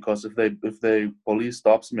 because if they police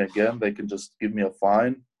stops me again, they can just give me a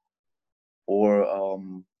fine, or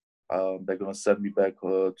they're gonna send me back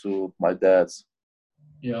to my dad's.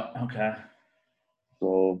 Yeah. Okay.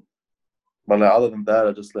 So, but like, other than that,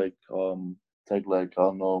 I just like take like I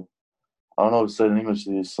don't know how to say in English,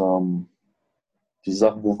 die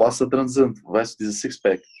Sachen, wo Wasser drin sind, weißt du, dieses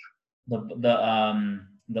Sixpack.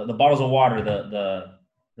 The bottles of water,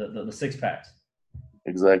 the six packs.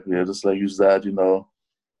 Exactly. I just like use that, you know.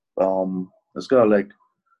 It's gotta like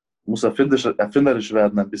muss erfinderisch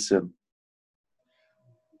werden ein bisschen.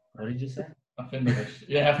 What did you say? Erfinderisch.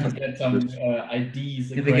 You have to get some IDs.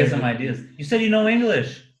 You have to get some ideas. You said you know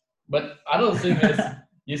English. But other thing is,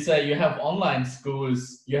 you say you have online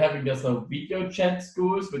schools. You're having just a video chat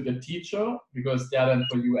schools with your teacher because they are then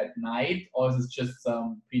for you at night, or is it just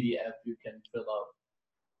some PDF you can fill out?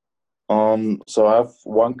 So I have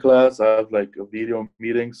one class. I have like video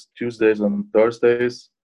meetings Tuesdays and Thursdays,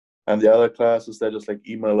 and the other classes they just like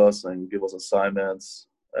email us and give us assignments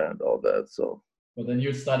and all that. So. But then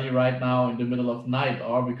you study right now in the middle of night,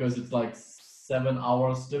 or because it's like 7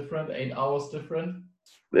 hours different, 8 hours different.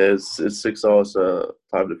 It's 6 hours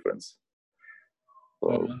time difference.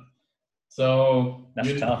 So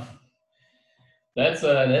that's tough. That's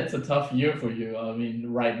a tough year for you. I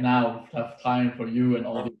mean, right now, tough time for you and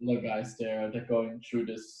all the other guys there. They're going through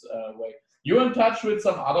this way. You're in touch with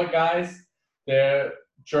some other guys. They're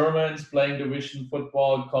Germans playing division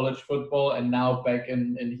football, college football, and now back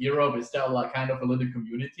in Europe. Is there like kind of a little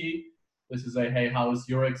community? This is hey, how is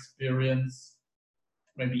your experience?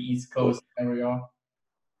 Maybe East Coast area.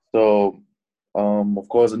 So, of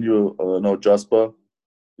course, and you know Jasper.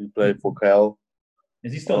 He played for Cal.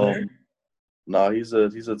 Is he still there? No, he's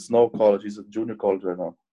at Snow College. He's at junior college right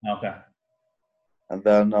now. Okay. And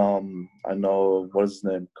then I know what's his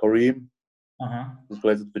name, Kareem. Who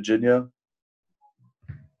plays at Virginia.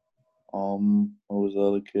 What was the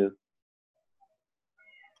other kid?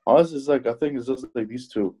 Honestly, it's like I think it's just like these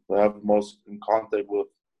two that I have most in contact with.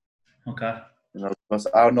 Okay. You know, because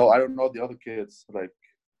I don't know the other kids, like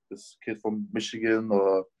this kid from Michigan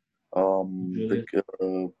or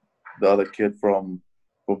the other kid from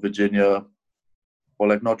Virginia or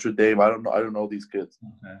like Notre Dame. I don't know these kids.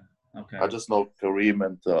 Okay. I just know Kareem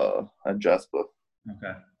and Jasper.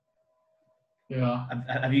 Okay. Yeah.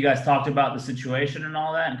 Have you guys talked about the situation and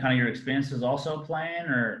all that, and kind of your experiences also playing,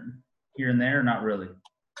 or here and there? Not really.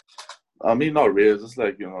 I mean, not really. It's just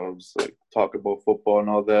like, you know, just like talk about football and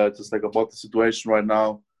all that. Just like about the situation right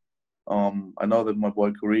now. I know that my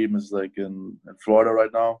boy Kareem is like in Florida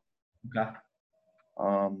right now. Okay.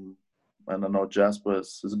 And I know Jasper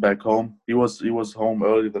is back home. He was home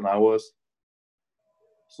earlier than I was.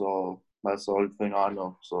 So that's the only thing I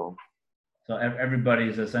know. So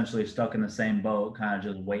everybody's essentially stuck in the same boat, kind of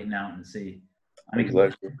just waiting out and see. I mean,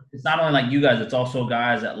 exactly. It's not only like you guys; it's also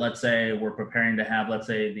guys that, let's say, we're preparing to have, let's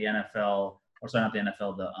say, the NFL, or sorry, not the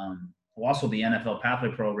NFL, also the NFL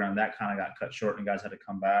pathway program that kind of got cut short, and guys had to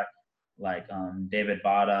come back, like David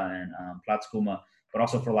Bada and Platzkuma. But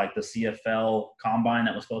also for like the CFL combine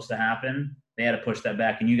that was supposed to happen, they had to push that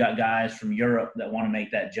back. And you got guys from Europe that want to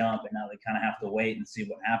make that jump, and now they kind of have to wait and see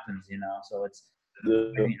what happens, you know. So it's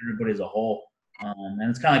everybody as a whole, and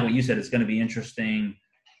it's kind of like what you said. It's going to be interesting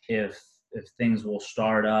if things will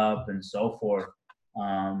start up and so forth.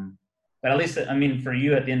 But at least, I mean, for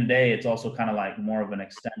you at the end of the day, it's also kind of like more of an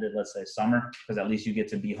extended, let's say, summer, because at least you get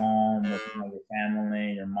to be home with, you know, your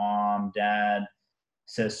family, your mom, dad,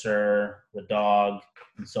 sister, the dog,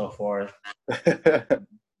 and so forth. But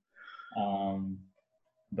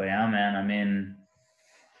yeah, man, I mean,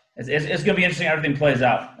 it's gonna be interesting how everything plays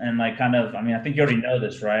out, and like kind of, I mean, I think you already know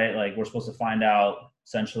this, right? Like we're supposed to find out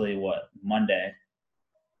essentially what Monday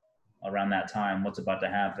around that time what's about to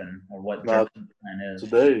happen or what the plan is.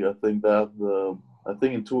 Today, I think that I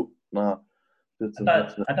think in 2 I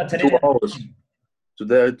thought today 2 hours.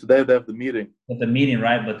 Today they have the meeting. With the meeting,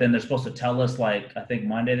 right? But then they're supposed to tell us, like, I think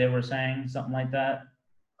Monday they were saying something like that.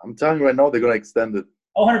 I'm telling you right now, they're gonna extend it.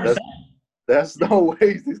 Oh, 100%. There's no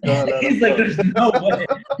way he's gonna He's like, there's no way.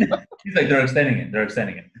 He's like, they're extending it.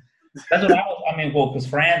 That's what I mean, well, because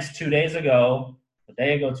France 2 days ago, 2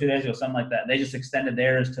 days ago, something like that, they just extended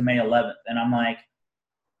theirs to May 11th. And I'm like,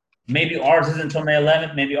 maybe ours isn't until May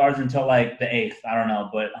 11th, maybe ours until like the 8th. I don't know,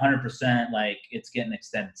 but 100%, like, it's getting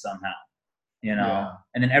extended somehow, you know? Yeah.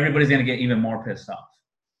 And then everybody's going to get even more pissed off.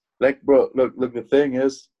 Like, bro, look, the thing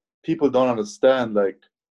is, people don't understand, like,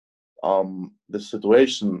 the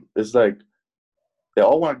situation is like, they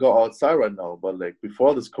all want to go outside right now. But like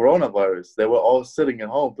before this coronavirus, they were all sitting at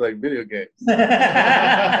home playing video games.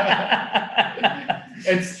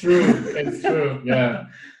 It's true. It's true. Yeah.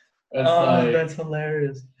 It's like, that's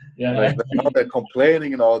hilarious. yeah. Like now they're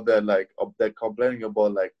complaining and all that. Like they're complaining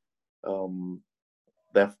about like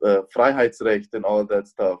their Freiheitsrecht and all that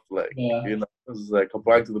stuff. Like you know, it's like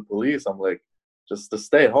comparing to the police. I'm like, just to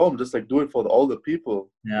stay at home, just like do it for the older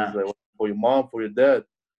people. Yeah. Like, for your mom, for your dad.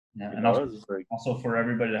 Yeah, You and know, also, it's like, also for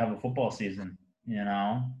everybody to have a football season, you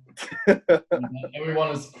know. Everyone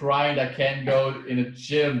is crying that can't go in a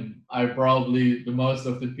gym. I probably, the most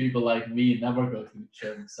of the people like me never go to the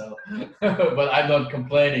gym. So, but I'm not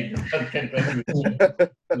complaining that I can't go to the gym.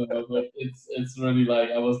 But it's really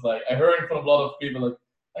like, I was like, I heard from a lot of people like,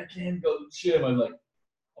 I can't go to the gym. I'm like,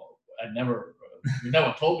 oh, you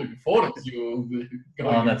never told me before that you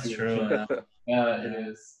going. Oh, that's into the true. gym. Yeah. It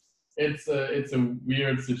is. It's a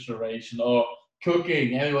weird situation. Or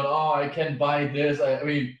cooking. Everyone, oh, I can buy this. I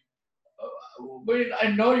mean, wait, I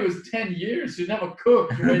know you was 10 years. You never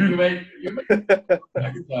cooked. You made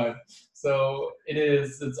next time. So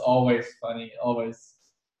it's always funny. Always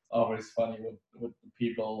funny what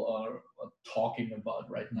people are talking about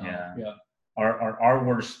right now. Yeah. Our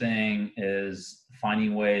worst thing is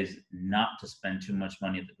finding ways not to spend too much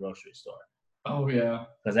money at the grocery store. Oh yeah.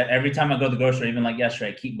 Because every time I go to the grocery, even like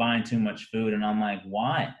yesterday, I keep buying too much food, and I'm like,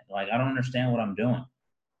 why? Like, I don't understand what I'm doing.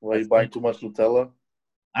 Why you buying too much Nutella?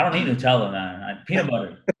 I don't need Nutella, man. Peanut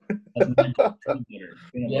butter.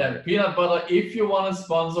 Peanut butter. If you want to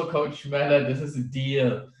sponsor Coach Schmeller, this is a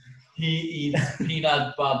deal. He eats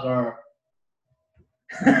peanut butter.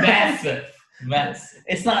 Massive.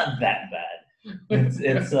 It's not that bad.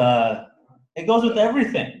 It goes with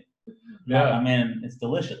everything. Yeah. I mean, it's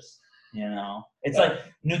delicious. You know, it's like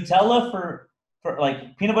Nutella for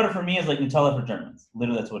like peanut butter for me is like Nutella for Germans.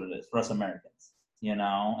 Literally, that's what it is for us Americans. You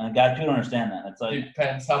know, and guys, people don't understand that. It's like it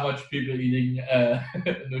depends how much people eating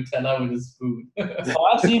Nutella with a spoon. Oh,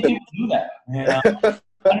 I've seen people do that. You know,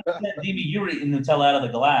 100% DB, you were eating Nutella out of the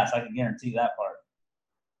glass. I can guarantee that part.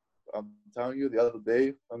 I'm telling you, the other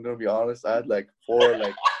day, I'm gonna be honest, I had like 4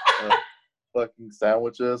 like fucking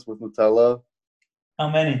sandwiches with Nutella. How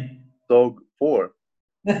many? So 4.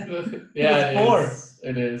 Yeah,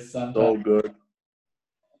 it is sometimes. So good.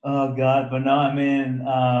 Oh God, but no, I mean,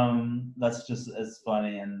 that's just it's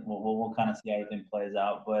funny, and we'll kind of see how everything plays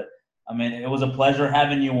out. But I mean, it was a pleasure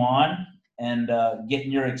having you on and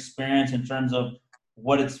getting your experience in terms of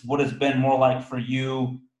what it's been more like for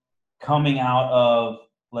you coming out of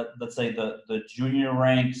let's say the junior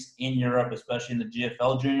ranks in Europe, especially in the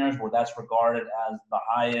GFL juniors, where that's regarded as the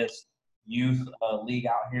highest youth league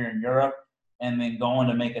out here in Europe, and then going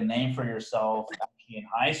to make a name for yourself actually in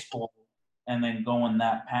high school, and then going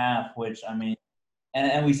that path, which I mean,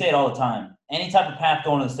 and we say it all the time, any type of path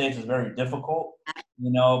going to the States is very difficult,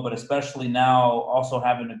 you know, but especially now also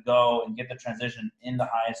having to go and get the transition into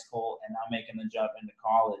high school and now making the jump into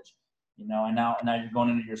college, you know, and now you're going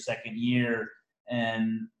into your second year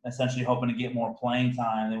and essentially hoping to get more playing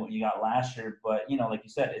time than what you got last year. But, you know, like you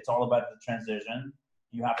said, it's all about the transition.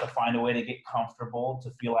 You have to find a way to get comfortable,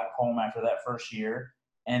 to feel at home after that first year,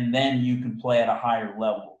 and then you can play at a higher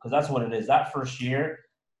level. Because that's what it is. That first year,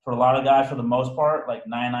 for a lot of guys, for the most part, like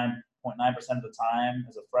 99.9% of the time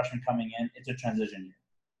as a freshman coming in, it's a transition year.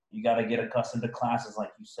 You got to get accustomed to classes,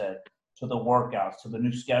 like you said, to the workouts, to the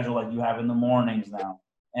new schedule like you have in the mornings now.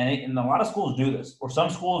 And a lot of schools do this. Or some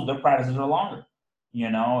schools, their practices are longer. You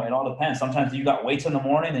know, it all depends. Sometimes you got weights in the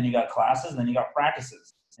morning, then you got classes, then you got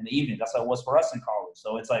practices in the evening. That's how it was for us in college.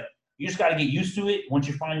 So it's like you just got to get used to it. Once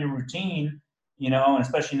you find your routine, you know, and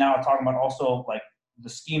especially now we're talking about also like the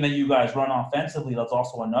scheme that you guys run offensively, that's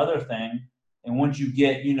also another thing. And once you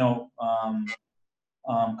get, you know,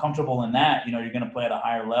 comfortable in that, you know, you're going to play at a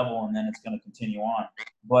higher level, and then it's going to continue on.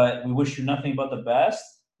 But we wish you nothing but the best.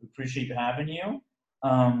 We appreciate you having you.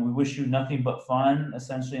 We wish you nothing but fun,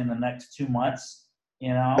 essentially, in the next 2 months.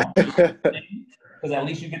 You know, because at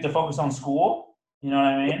least you get to focus on school. You know what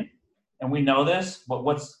I mean? And we know this. But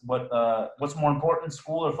what's more important,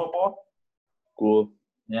 school or football? School.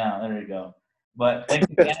 Yeah, there you go. But thank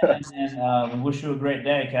you again, and we wish you a great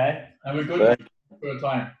day. Okay. Have a good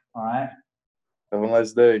time. All right. Have a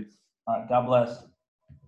nice day. All right. God bless.